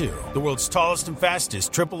Thrill 2, the world's tallest and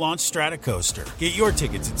fastest triple-launch strata coaster. Get your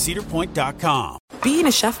tickets at cedarpoint.com. Being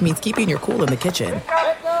a chef means keeping your cool in the kitchen.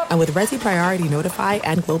 And with Resi Priority Notify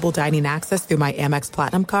and Global Dining Access through my Amex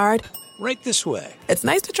Platinum card, right this way. It's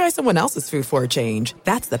nice to try someone else's food for a change.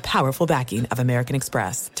 That's the powerful backing of American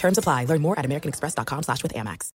Express. Terms apply. Learn more at americanexpress.com/withAmex.